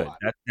lot.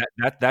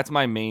 That's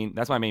my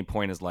main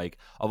point is like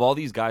of all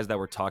these guys that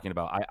we're talking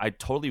about, I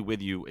totally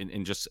with you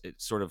in just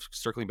sort of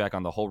circling back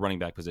on the whole running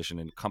back position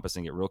and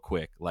encompassing it real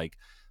quick. Like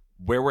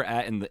where we're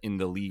at in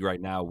the league right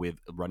now with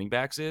running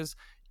backs is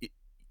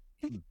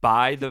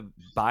by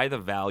the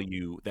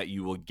value that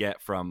you will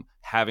get from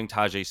having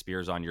Tajay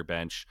Spears on your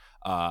bench,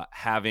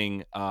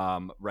 having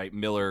right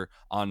Miller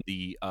on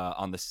the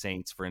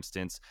Saints, for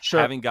instance, Sure.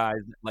 having guys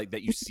like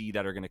that you see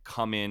that are going to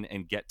come in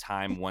and get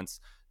time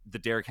once the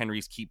Derrick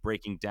Henrys keep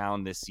breaking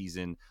down this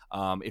season.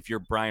 If you're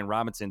Brian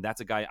Robinson, that's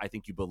a guy I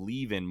think you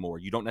believe in more.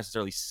 You don't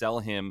necessarily sell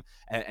him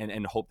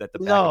and hope that the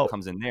backup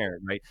comes in there,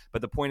 right?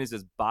 But the point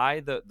is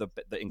buy the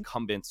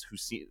incumbents who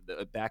see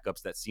the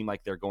backups that seem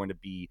like they're going to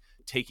be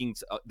taking.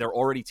 They're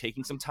already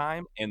taking some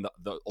time, and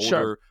the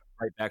older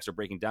right backs are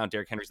breaking down.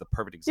 Derrick Henry's the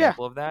perfect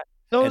example of that.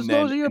 Those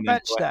are your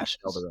bench stashes.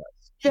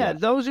 Yeah,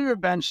 those are your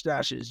bench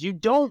stashes. You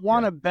don't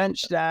want to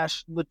bench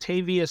stash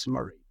Latavius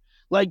Murray.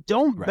 Like,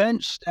 don't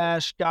bench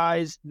stash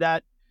guys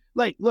that,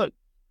 like, look,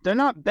 they're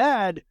not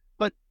bad,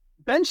 but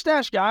bench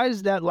stash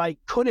guys that, like,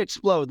 could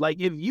explode.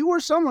 Like, if you were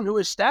someone who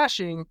is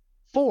stashing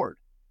Ford,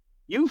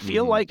 you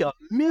feel like $1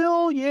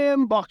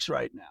 million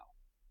right now,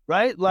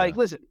 right? Like,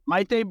 listen,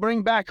 might they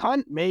bring back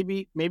Hunt?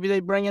 Maybe they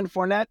bring in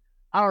Fournette.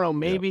 I don't know.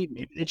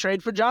 Maybe they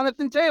trade for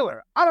Jonathan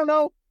Taylor. I don't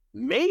know.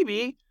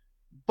 Maybe.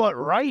 But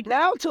right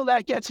now, till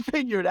that gets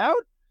figured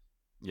out,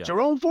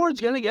 Jerome Ford's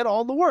going to get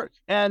all the work.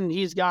 And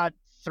he's got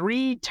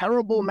 3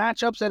 terrible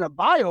matchups and a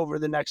bye over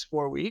the next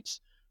 4 weeks.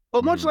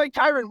 But much like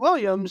Kyron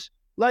Williams,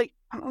 like,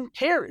 I don't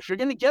care. If you're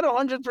going to get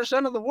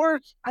 100% of the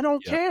work, I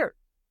don't care.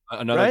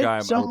 Another guy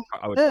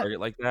I would target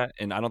like that,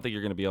 and I don't think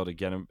you're going to be able to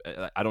get him.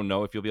 I don't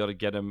know if you'll be able to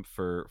get him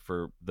for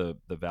the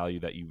value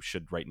that you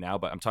should right now,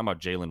 but I'm talking about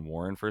Jaylen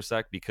Warren for a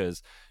sec,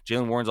 because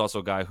Jaylen Warren's also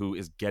a guy who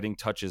is getting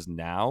touches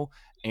now,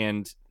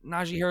 and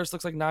Najee Harris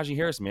looks like Najee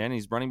Harris, man.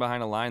 He's running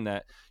behind a line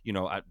that,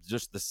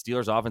 just the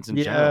Steelers offense in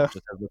general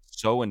just has looked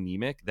so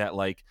anemic that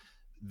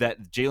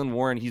that Jaylen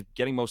Warren, he's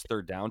getting most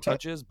third down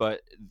touches,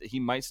 but he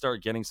might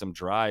start getting some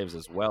drives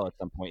as well at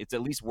some point. It's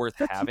at least worth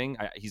having.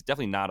 He's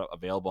definitely not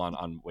available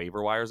on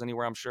waiver wires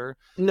anywhere, I'm sure.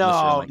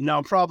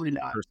 No, probably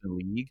not. Person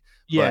league.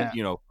 Yeah.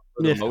 But,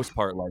 for the most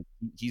part, like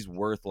he's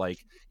worth like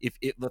if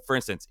it, for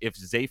instance, if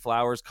Zay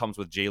Flowers comes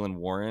with Jalen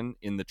Warren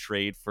in the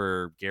trade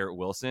for Garrett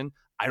Wilson,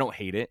 I don't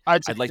hate it. I'd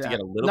I'd take like to that. get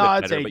a little No, bit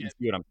I'd better, take but you it.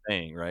 see what I'm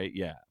saying, right?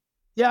 Yeah.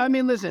 Yeah, I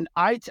mean, listen,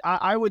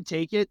 I would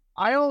take it.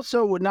 I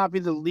also would not be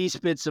the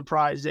least bit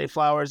surprised Zay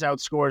Flowers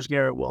outscores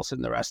Garrett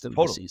Wilson the rest of the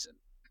Totally. season.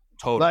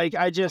 Totally.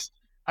 Like,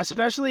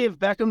 especially if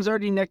Beckham's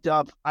already nicked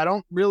up, I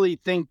don't really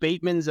think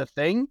Bateman's a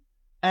thing.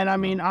 And I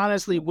mean,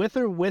 honestly, with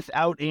or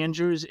without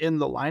Andrews in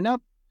the lineup,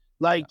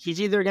 like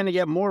he's either going to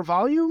get more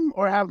volume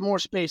or have more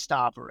space to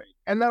operate.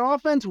 And that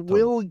offense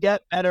will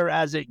get better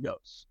as it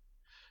goes.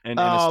 And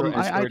a story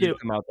I did do.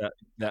 come out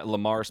that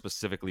Lamar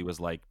specifically was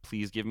like,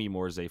 please give me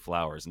more Zay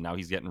Flowers. And now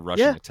he's getting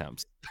rushing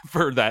attempts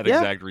for that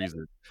exact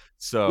reason.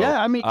 So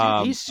yeah, I mean,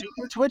 dude, he's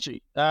super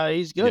twitchy.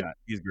 He's good. Yeah,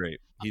 he's great.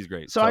 He's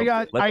great. So I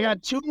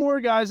got two more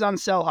guys on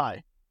sell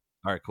high.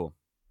 All right, cool.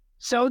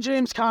 Sell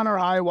James Conner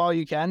high while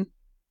you can.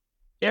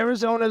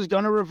 Arizona is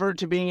going to revert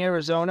to being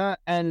Arizona,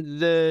 and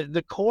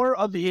the core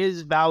of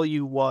his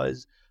value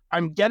was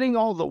I'm getting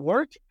all the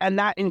work, and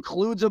that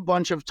includes a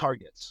bunch of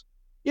targets.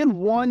 He had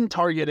one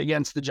target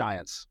against the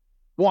Giants.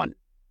 One.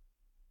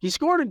 He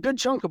scored a good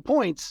chunk of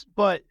points,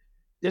 but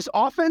this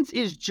offense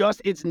is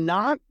it's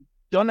not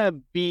going to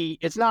be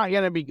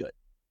good.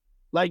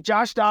 Like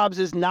Josh Dobbs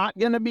is not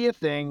going to be a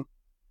thing.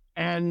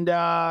 And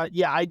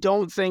I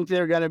don't think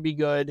they're going to be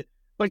good.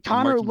 But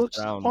Conner looks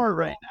hard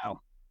right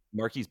now.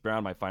 Marquise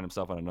Brown might find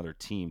himself on another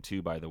team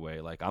too, by the way.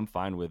 Like I'm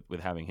fine with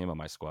having him on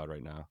my squad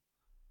right now.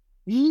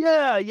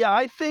 Yeah.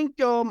 I think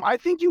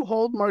you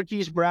hold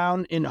Marquise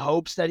Brown in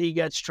hopes that he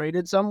gets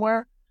traded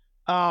somewhere.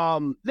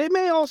 They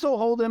may also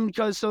hold him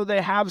so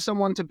they have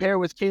someone to pair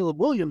with Caleb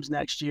Williams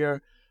next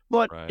year.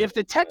 But if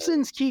the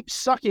Texans keep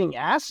sucking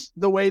ass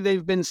the way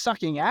they've been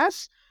sucking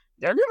ass,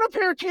 they're going to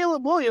pair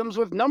Caleb Williams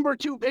with number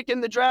 2 pick in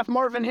the draft,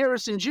 Marvin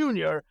Harrison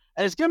Jr.,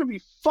 and it's going to be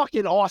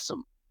fucking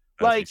awesome.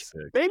 Like,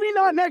 maybe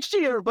not next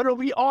year, but it'll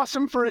be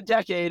awesome for a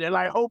decade, and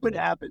I hope it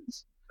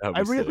happens.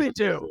 I really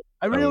do.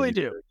 I really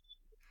do.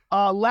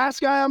 Last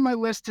guy on my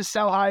list to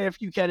sell high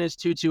if you can is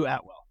Tutu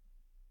Atwell.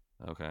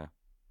 Okay.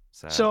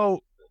 Sad.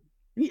 So,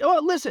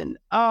 listen.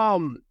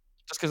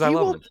 Just because I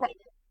love him.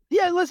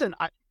 Yeah, listen.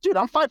 I'm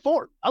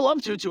 5'4". I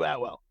love Tutu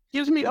Atwell.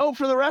 Gives me hope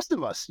for the rest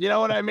of us. You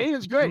know what I mean?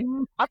 It's great.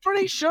 I'm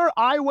pretty sure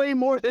I weigh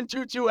more than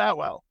Tutu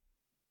Atwell.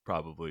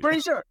 Probably. Pretty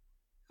sure.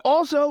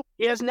 Also,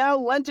 he has now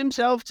lent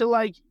himself to,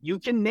 like, you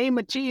can name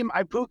a team.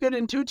 I Puka'd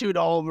and Tutu'd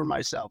all over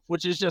myself,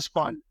 which is just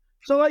fun.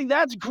 So, like,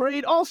 that's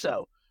great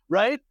also,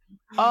 right?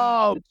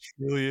 It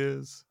really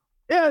is.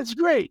 Yeah, it's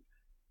great.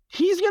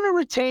 He's going to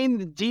retain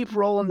the deep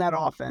role in that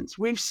offense.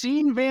 We've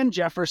seen Van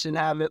Jefferson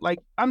have it. Like,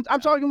 I'm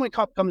talking when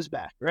Kupp comes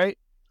back, right?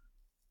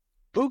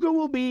 Puka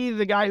will be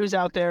the guy who's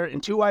out there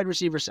in 2 wide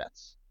receiver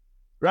sets,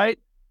 right?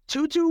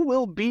 Tutu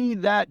will be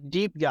that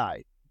deep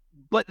guy.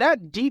 But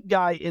that deep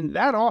guy in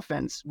that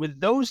offense, with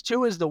those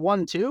 2 as the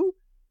 1-2,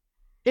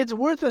 it's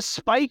worth a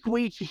spike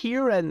week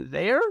here and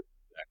there.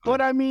 Exactly.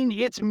 But, I mean,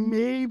 it's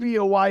maybe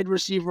a wide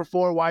receiver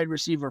 4, wide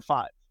receiver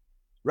 5,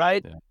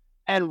 right? Yeah.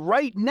 And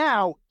right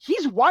now,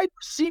 he's wide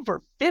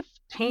receiver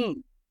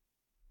 15.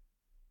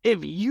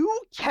 If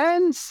you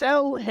can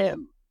sell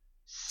him,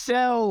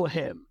 sell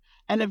him.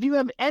 And if you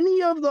have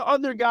any of the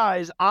other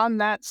guys on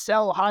that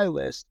sell high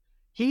list,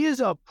 he is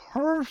a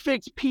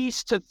perfect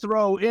piece to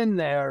throw in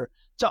there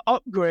to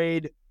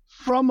upgrade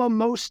from a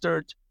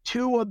Mostert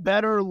to a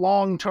better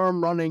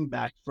long-term running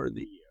back for the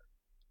year,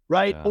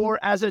 right? Yeah. Or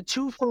as a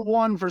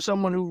 2-for-1 for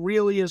someone who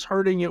really is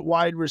hurting at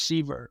wide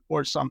receiver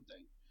or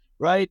something,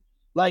 right?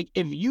 Like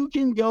if you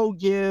can go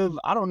give,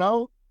 I don't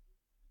know,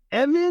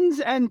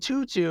 Evans and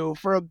Tutu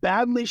for a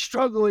badly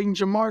struggling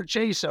Jamar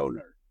Chase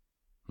owner.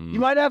 You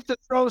might have to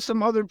throw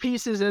some other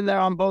pieces in there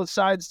on both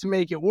sides to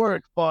make it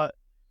work, but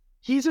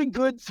he's a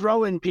good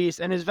throw-in piece,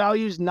 and his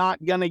value's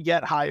not going to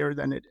get higher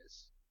than it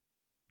is.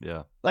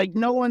 Yeah. Like,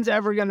 no one's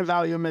ever going to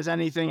value him as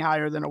anything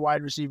higher than a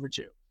wide receiver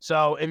 2.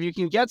 So if you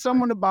can get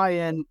someone to buy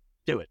in,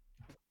 do it.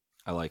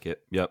 I like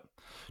it. Yep.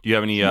 Do you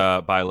have any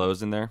buy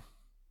lows in there?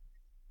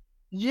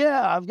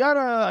 Yeah, I got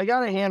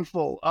a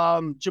handful.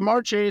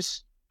 Jamar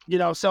Chase,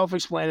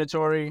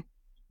 self-explanatory.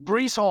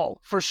 Breece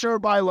Hall, for sure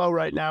buy low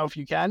right now if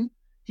you can.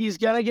 He's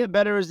going to get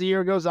better as the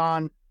year goes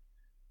on.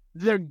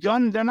 They're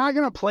not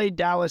going to play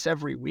Dallas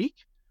every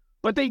week,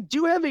 but they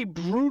do have a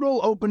brutal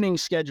opening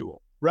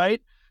schedule,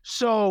 right?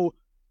 So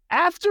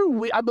I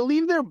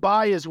believe their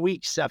bye is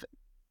week 7.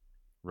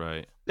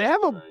 Right. They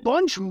have a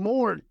bunch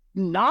more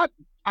not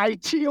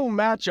ideal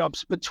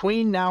matchups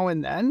between now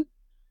and then.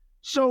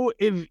 So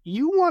if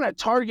you want to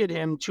target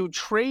him to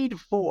trade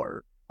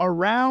for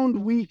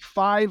around week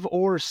 5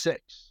 or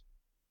 6,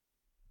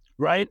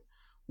 right?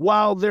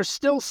 While they're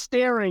still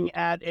staring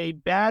at a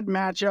bad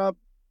matchup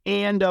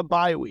and a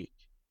bye week,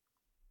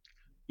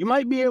 you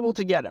might be able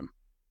to get him.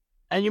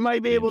 And you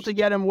might be able to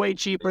get him way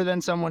cheaper than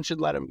someone should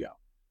let him go.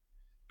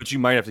 But you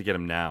might have to get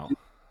him now.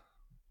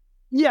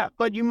 Yeah,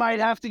 but you might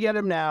have to get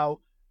him now.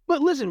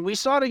 But listen, we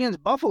saw it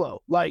against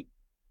Buffalo. Like,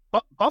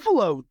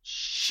 Buffalo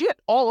shit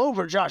all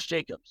over Josh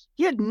Jacobs.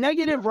 He had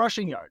negative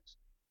rushing yards.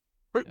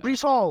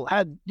 Brees Hall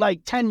had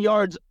like 10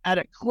 yards at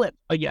a clip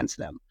against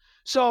them.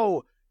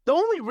 So the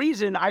only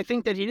reason I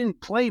think that he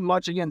didn't play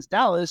much against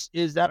Dallas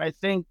is that I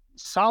think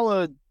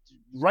Saleh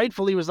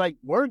rightfully was like,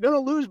 we're going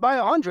to lose by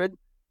 100.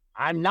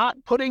 I'm not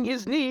putting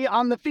his knee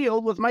on the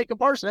field with Micah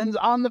Parsons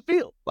on the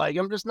field. Like,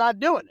 I'm just not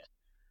doing it.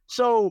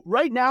 So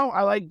right now,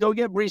 I like go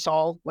get Brees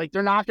Hall. Like,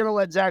 they're not going to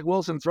let Zach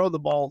Wilson throw the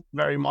ball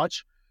very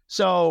much.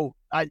 So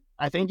I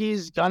think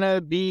he's going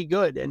to be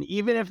good. And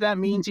even if that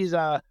means he's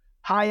a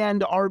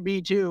high-end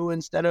RB2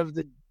 instead of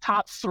the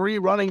top 3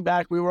 running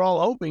back we were all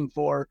hoping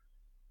for,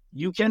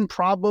 you can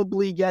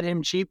probably get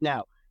him cheap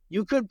now.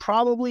 You could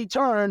probably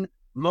turn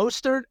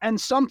Mostert and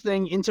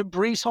something into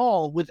Brees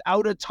Hall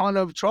without a ton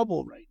of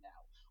trouble right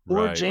now.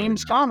 Or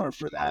James Conner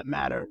for that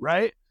matter,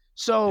 right?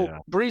 So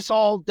Brees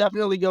Hall,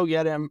 definitely go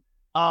get him.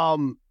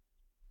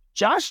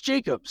 Josh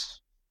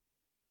Jacobs.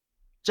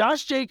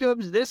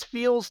 This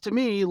feels to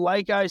me,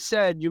 like I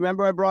said, you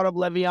remember I brought up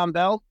Le'Veon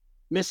Bell?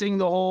 Missing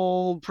the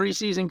whole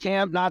preseason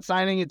camp, not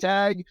signing a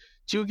tag.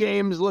 2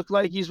 games look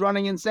like he's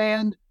running in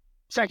sand.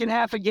 Second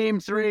half of game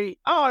 3,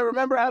 I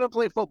remember how to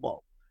play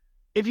football.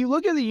 If you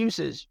look at the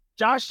usage,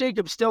 Josh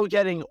Jacobs still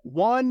getting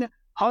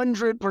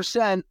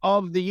 100%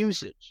 of the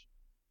usage.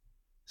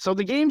 So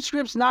the game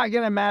script's not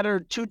going to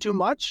matter too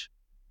much.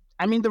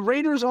 I mean, the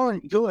Raiders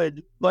aren't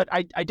good, but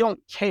I don't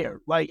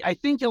care. Like, I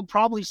think he'll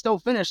probably still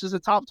finish as a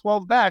top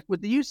 12 back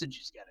with the usage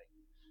he's getting.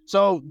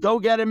 So go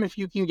get him if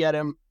you can get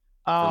him.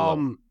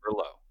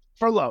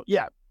 For low.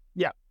 Yeah.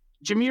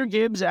 Jahmyr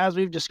Gibbs, as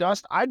we've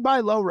discussed, I'd buy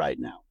low right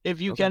now.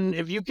 If you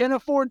can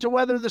afford to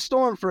weather the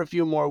storm for a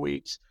few more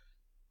weeks,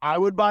 I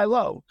would buy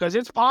low because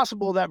it's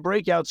possible that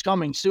breakout's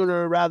coming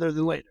sooner rather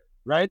than later,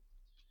 right?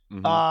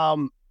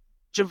 Mm-hmm.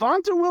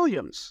 Javonte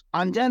Williams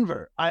on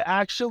Denver, I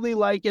actually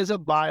like as a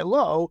buy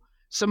low.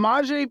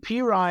 Samaje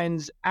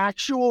Perine's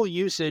actual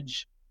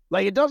usage,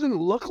 like it doesn't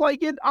look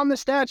like it on the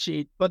stat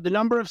sheet, but the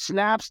number of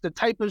snaps, the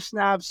type of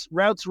snaps,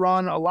 routes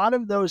run, a lot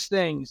of those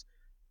things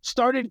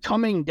started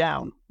coming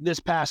down this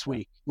past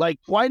week, like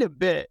quite a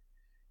bit.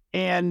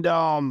 And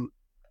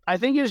I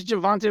think as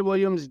Javonte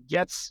Williams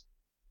gets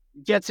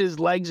his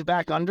legs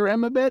back under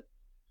him a bit,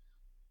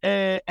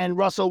 and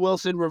Russell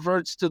Wilson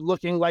reverts to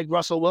looking like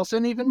Russell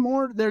Wilson even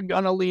more, they're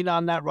going to lean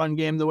on that run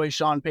game the way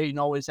Sean Payton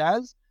always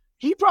has.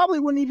 He probably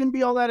wouldn't even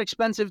be all that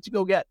expensive to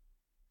go get.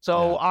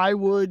 So I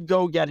would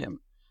go get him.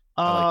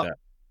 I like that.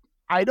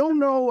 I don't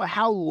know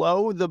how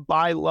low the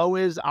buy low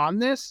is on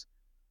this,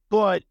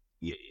 but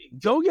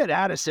go get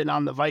Addison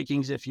on the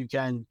Vikings if you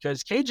can,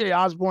 because KJ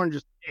Osborne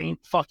just ain't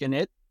fucking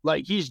it.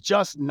 Like, he's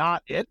just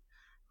not it.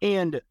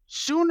 And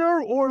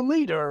sooner or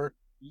later,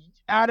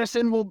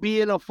 Addison will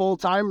be in a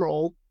full-time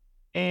role.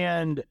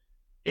 And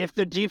if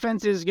the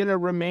defense is going to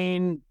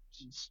remain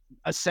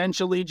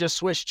essentially just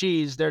Swiss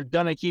cheese, they're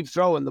going to keep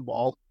throwing the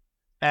ball.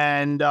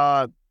 And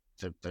they're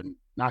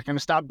not going to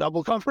stop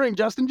double covering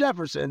Justin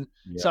Jefferson.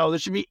 Yeah. So there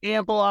should be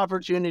ample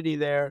opportunity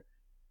there.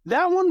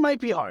 That one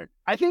might be hard.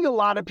 I think a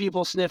lot of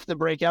people sniff the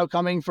breakout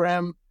coming for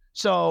him.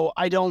 So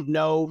I don't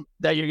know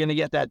that you're going to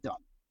get that done.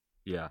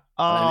 Yeah.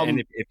 And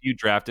if you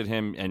drafted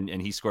him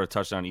and he scored a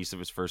touchdown each of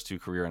his first 2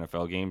 career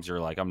NFL games, you're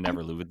like, I'm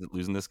never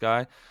losing this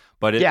guy.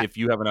 But if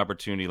you have an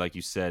opportunity, like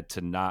you said,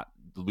 to not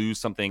lose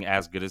something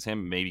as good as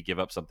him, maybe give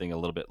up something a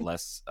little bit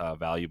less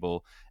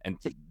valuable, and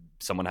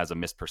someone has a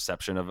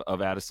misperception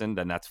of Addison,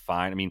 then that's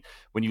fine. I mean,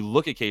 when you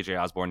look at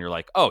KJ Osborne, you're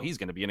like, oh, he's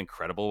going to be an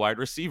incredible wide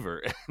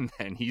receiver.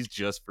 And he's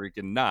just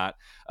freaking not,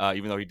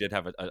 even though he did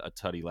have a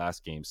tutty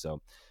last game.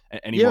 So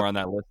any more on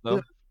that list,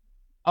 though?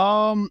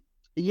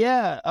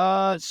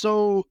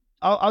 So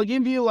I'll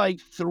give you like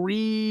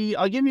 3.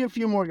 I'll give you a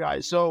few more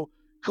guys. So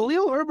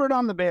Khalil Herbert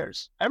on the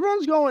Bears.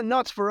 Everyone's going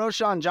nuts for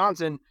O'Shawn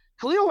Johnson.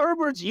 Khalil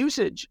Herbert's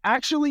usage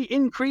actually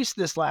increased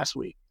this last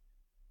week.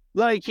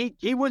 Like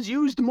he was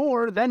used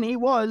more than he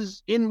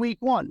was in week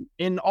 1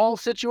 in all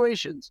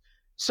situations.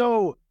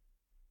 So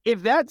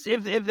if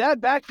that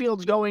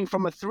backfield's going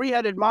from a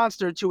 3-headed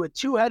monster to a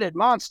 2-headed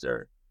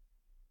monster,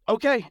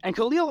 okay. And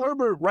Khalil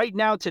Herbert right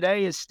now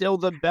today is still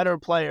the better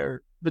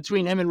player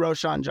between him and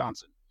Roschon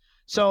Johnson.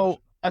 So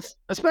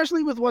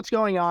especially with what's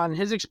going on,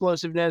 his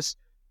explosiveness,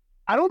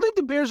 I don't think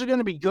the Bears are going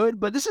to be good,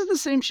 but this is the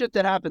same shit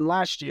that happened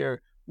last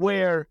year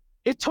where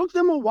it took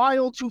them a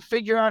while to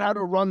figure out how to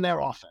run their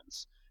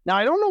offense. Now,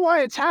 I don't know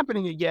why it's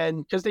happening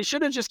again, because they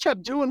should have just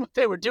kept doing what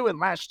they were doing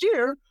last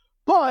year,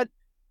 but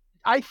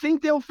I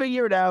think they'll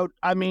figure it out.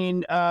 I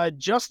mean,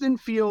 Justin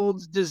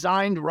Fields'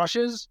 designed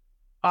rushes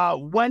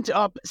went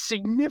up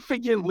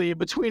significantly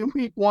between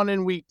week 1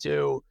 and week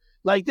 2.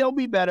 Like, they'll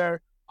be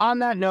better. On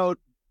that note,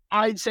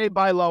 I'd say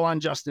buy low on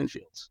Justin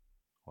Fields.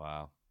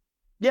 Wow.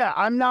 Yeah,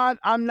 I'm not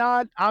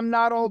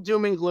all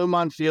doom and gloom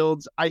on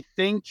Fields. I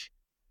think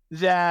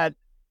that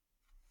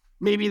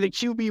maybe the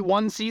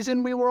QB1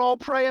 season we were all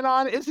praying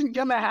on isn't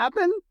going to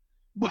happen.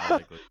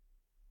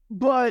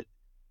 But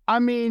I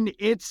mean,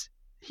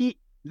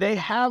 they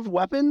have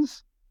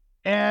weapons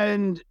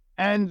and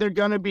they're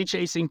going to be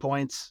chasing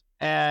points.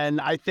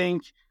 And I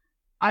think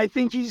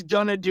he's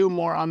going to do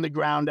more on the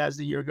ground as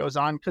the year goes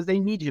on because they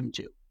need him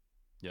to.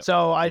 Yep.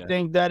 So I Yeah.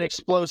 think that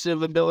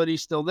explosive ability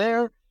is still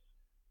there.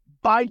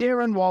 Buy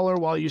Darren Waller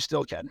while you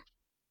still can.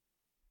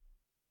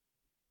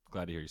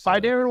 Glad to hear you say Buy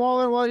that. Darren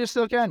Waller while you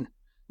still can.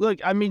 Look,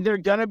 I mean, there are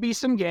going to be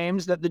some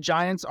games that the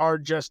Giants are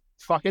just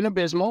fucking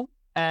abysmal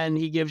and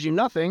he gives you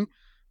nothing.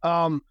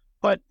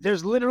 But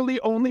there's literally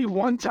only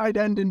one tight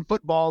end in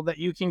football that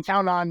you can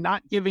count on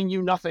not giving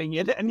you nothing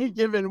in any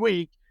given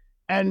week.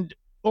 And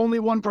only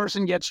one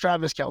person gets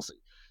Travis Kelce.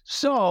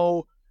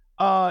 So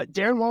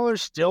Darren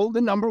Waller's still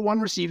the number one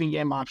receiving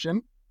game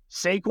option.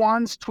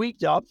 Saquon's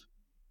tweaked up.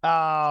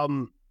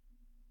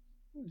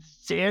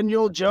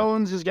 Daniel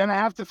Jones is going to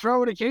have to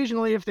throw it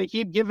occasionally if they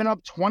keep giving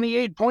up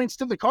 28 points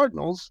to the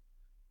Cardinals.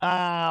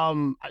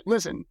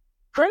 Listen,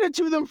 credit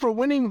to them for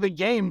winning the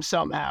game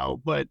somehow,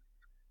 but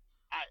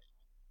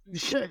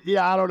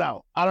I don't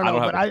know. I don't have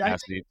but the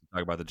capacity to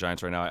talk about the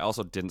Giants right now. I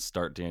also didn't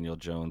start Daniel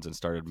Jones and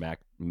started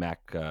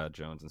Mac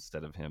Jones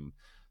instead of him.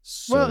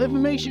 So well, if it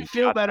makes you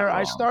feel better,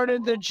 I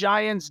started the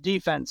Giants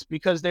defense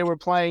because they were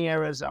playing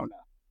Arizona.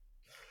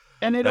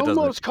 And it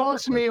almost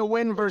cost me a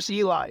win versus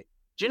Eli.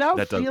 Do you know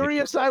how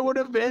furious I would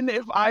have been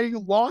if I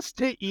lost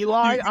to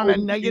Eli on a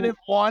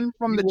 -1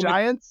 from the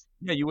Giants?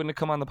 Yeah, you wouldn't have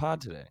come on the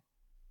pod today.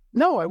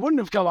 No, I wouldn't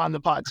have come on the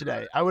pod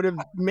today. I would have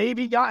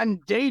maybe gotten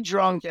day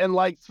drunk and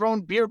like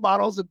thrown beer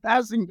bottles at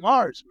passing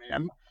cars,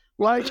 man.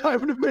 Like I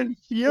would have been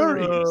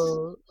furious.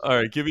 All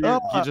right, give me you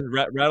just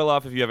rattle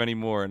off if you have any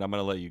more, and I'm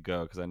gonna let you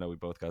go because I know we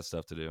both got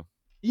stuff to do.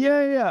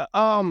 Yeah.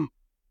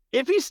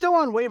 If he's still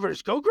on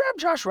waivers, go grab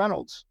Josh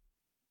Reynolds.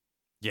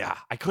 Yeah,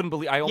 I couldn't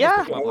believe I almost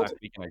picked him up last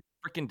week and I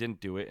freaking didn't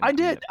do it. I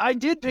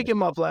did pick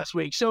him up last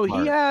week. So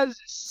he has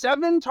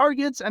 7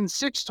 targets and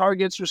 6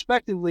 targets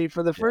respectively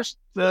for the first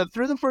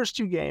through the first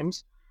 2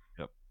 games.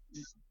 Yep.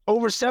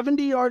 Over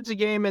 70 yards a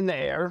game in the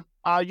air.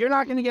 You're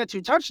not going to get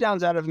 2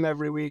 touchdowns out of him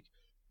every week.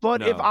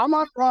 But if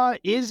Amon-Ra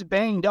is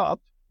banged up,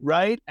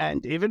 right,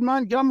 and David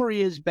Montgomery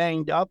is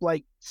banged up,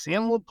 like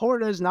Sam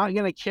Laporta is not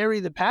going to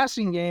carry the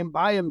passing game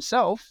by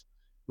himself,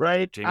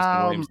 right?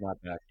 Jameson Williams not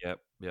back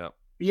yet.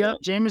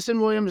 Yep,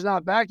 Jameson Williams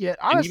not back yet.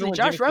 Honestly,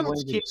 Josh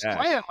Reynolds keeps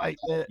playing like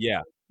that.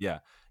 Yeah.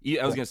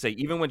 I was going to say,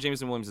 even when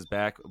Jameson Williams is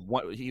back,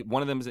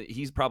 one of them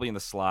he's probably in the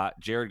slot.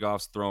 Jared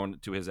Goff's thrown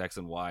to his X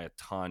and Y a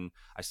ton.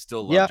 I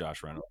still love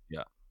Josh Reynolds.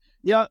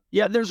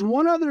 Yeah. There's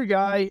one other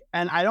guy,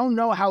 and I don't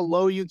know how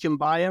low you can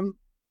buy him.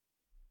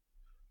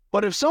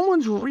 But if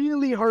someone's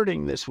really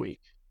hurting this week,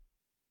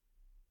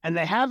 and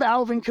they have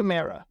Alvin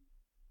Kamara,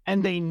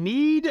 and they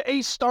need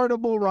a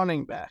startable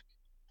running back,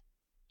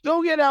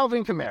 go get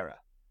Alvin Kamara.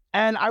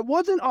 And I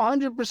wasn't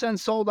 100%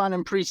 sold on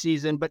him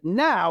preseason, but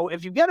now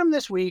if you get him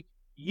this week,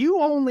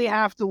 you only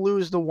have to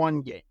lose the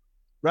 1 game,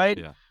 right?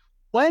 Yeah.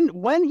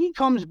 When he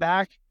comes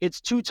back, it's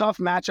 2 tough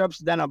matchups,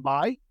 then a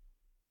bye.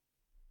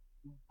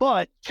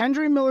 But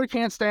Kendre Miller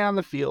can't stay on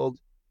the field.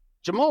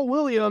 Jamal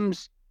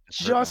Williams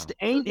just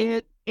ain't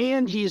it,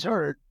 and he's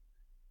hurt.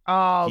 He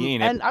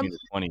ain't in the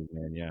 20,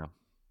 man. Yeah.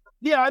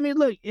 Yeah, I mean,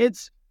 look,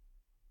 it's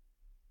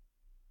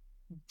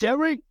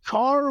Derek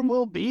Carr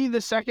will be the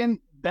second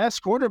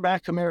best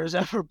quarterback Kamara's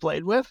ever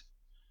played with.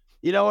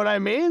 You know what I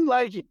mean?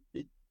 Like,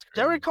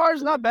 Derek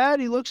Carr's not bad.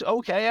 He looks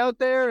okay out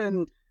there,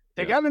 and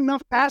they got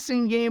enough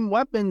passing game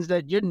weapons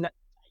that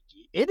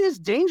it is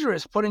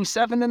dangerous putting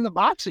 7 in the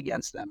box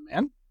against them,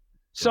 man.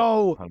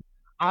 So,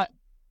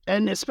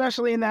 and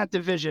especially in that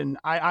division,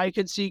 I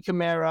could see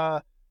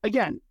Kamara,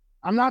 again,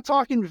 I'm not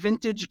talking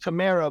vintage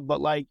Kamara,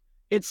 but like,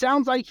 it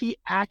sounds like he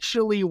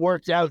actually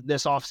worked out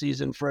this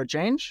offseason for a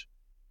change.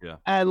 Yeah.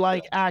 And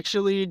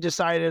actually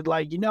decided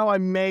I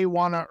may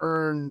want to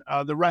earn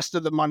the rest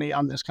of the money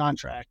on this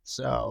contract.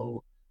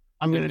 So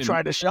I'm going to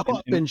try to show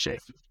up in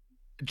shape.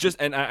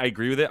 And I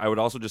agree with it. I would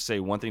also just say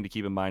one thing to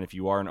keep in mind: if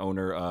you are an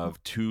owner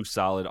of 2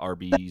 solid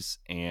RBs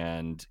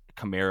and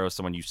Kamara,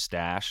 someone you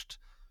stashed,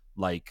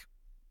 like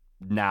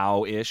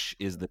now-ish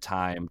is the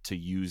time to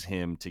use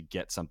him to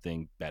get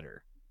something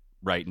better.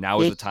 Right now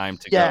is the time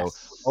to go,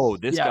 oh,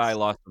 this guy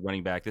lost the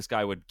running back. This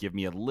guy would give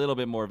me a little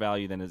bit more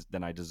value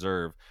than I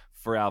deserve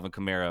for Alvin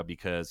Kamara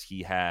because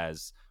he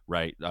has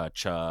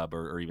Chubb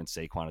or even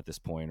Saquon at this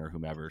point or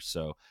whomever.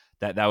 So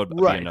that would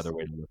be another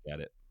way to look at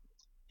it.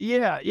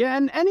 Yeah.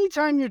 And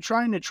anytime you're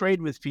trying to trade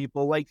with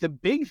people, like the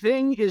big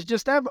thing is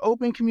just have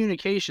open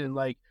communication.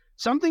 Like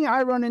something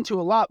I run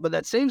into a lot, but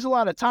that saves a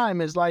lot of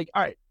time is like,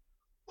 all right,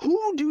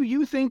 who do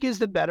you think is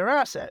the better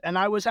asset? And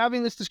I was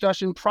having this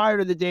discussion prior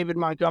to the David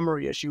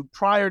Montgomery issue,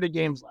 prior to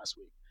games last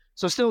week.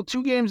 So still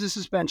 2 games of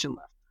suspension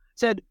left.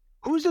 Said,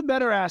 who's the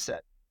better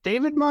asset,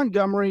 David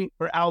Montgomery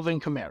or Alvin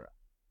Kamara?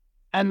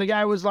 And the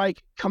guy was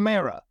like,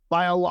 Kamara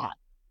by a lot.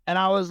 And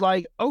I was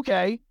like,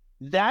 okay,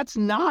 that's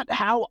not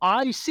how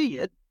I see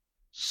it.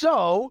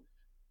 So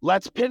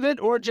let's pivot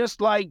or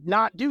just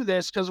not do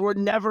this because we're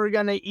never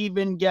going to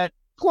even get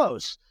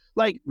close.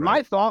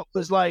 My thought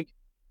was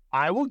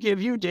I will give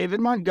you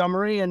David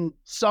Montgomery and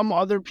some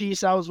other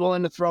piece I was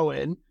willing to throw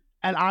in.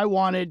 And I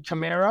wanted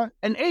Kamara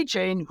and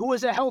A-Chain, who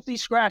was a healthy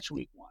scratch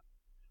week 1,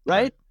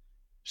 right?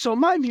 So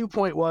my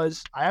viewpoint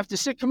was I have to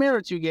sit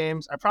Kamara 2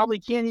 games. I probably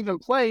can't even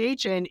play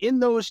A-Chain in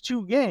those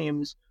 2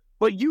 games.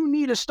 but you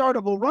need a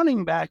startable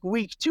running back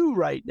week 2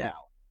 right now.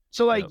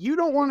 So, like, you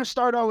don't want to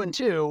start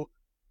 0-2.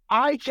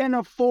 I can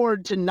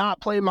afford to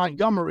not play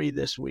Montgomery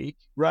this week,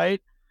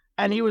 right?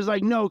 And he was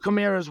like, no,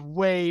 Kamara's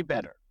way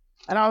better.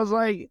 And I was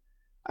like,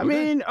 I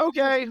mean,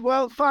 okay,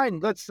 well,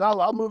 fine.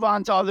 I'll move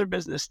on to other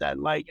business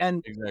then. Like,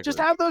 and just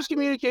have those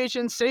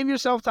communications, save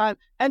yourself time,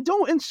 and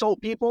don't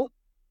insult people.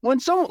 When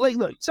someone, like,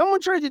 look,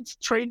 someone tried to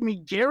trade me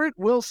Garrett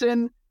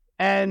Wilson,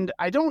 and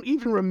I don't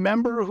even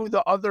remember who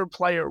the other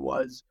player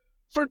was,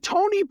 for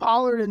Tony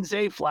Pollard and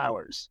Zay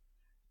Flowers.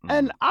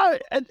 And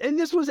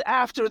this was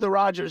after the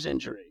Rodgers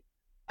injury.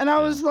 And I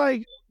was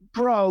like,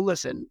 bro,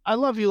 listen, I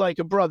love you like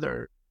a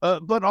brother,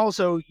 but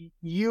also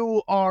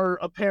you are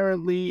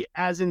apparently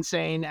as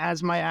insane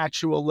as my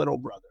actual little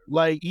brother.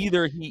 Like,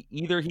 either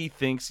he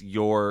thinks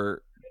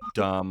you're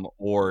dumb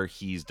or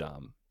he's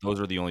dumb. Those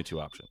are the only two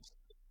options.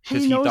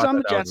 He knows I'm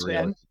a Jets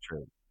fan.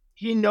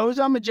 He knows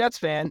I'm a Jets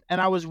fan,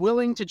 and I was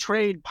willing to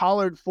trade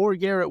Pollard for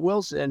Garrett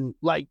Wilson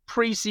like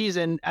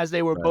preseason as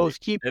they were both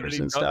keepers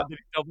and stuff. Did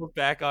he double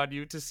back on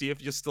you to see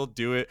if you still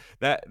do it?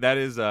 That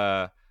is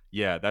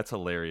that's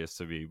hilarious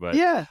to me. But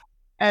yeah,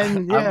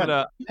 and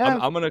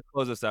I'm gonna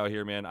close this out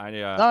here, man.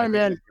 I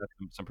man,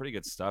 some pretty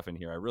good stuff in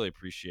here. I really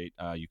appreciate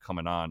you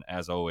coming on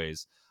as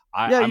always.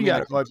 I'm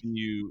gonna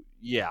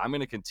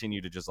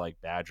continue to just like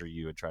badger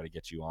you and try to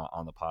get you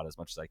on the pod as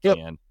much as I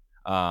can.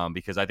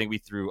 Because I think we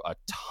threw a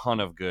ton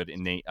of good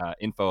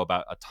info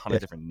about a ton of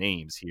different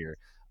names here.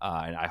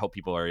 And I hope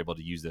people are able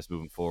to use this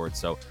moving forward.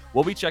 So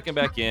we'll be checking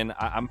back in.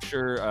 I'm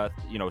sure,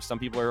 some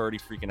people are already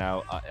freaking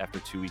out after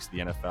 2 weeks of the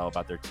NFL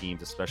about their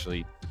teams,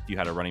 especially if you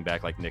had a running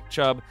back like Nick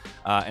Chubb.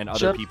 And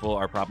other people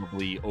are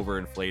probably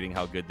overinflating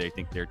how good they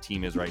think their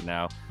team is right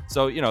now.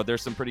 So,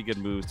 there's some pretty good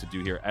moves to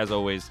do here. As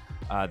always,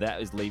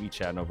 that is Levy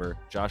chatting over.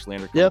 Josh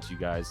Lander coming to you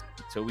guys.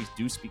 Until we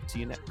do speak to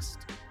you next.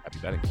 Happy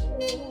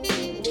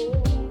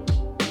betting.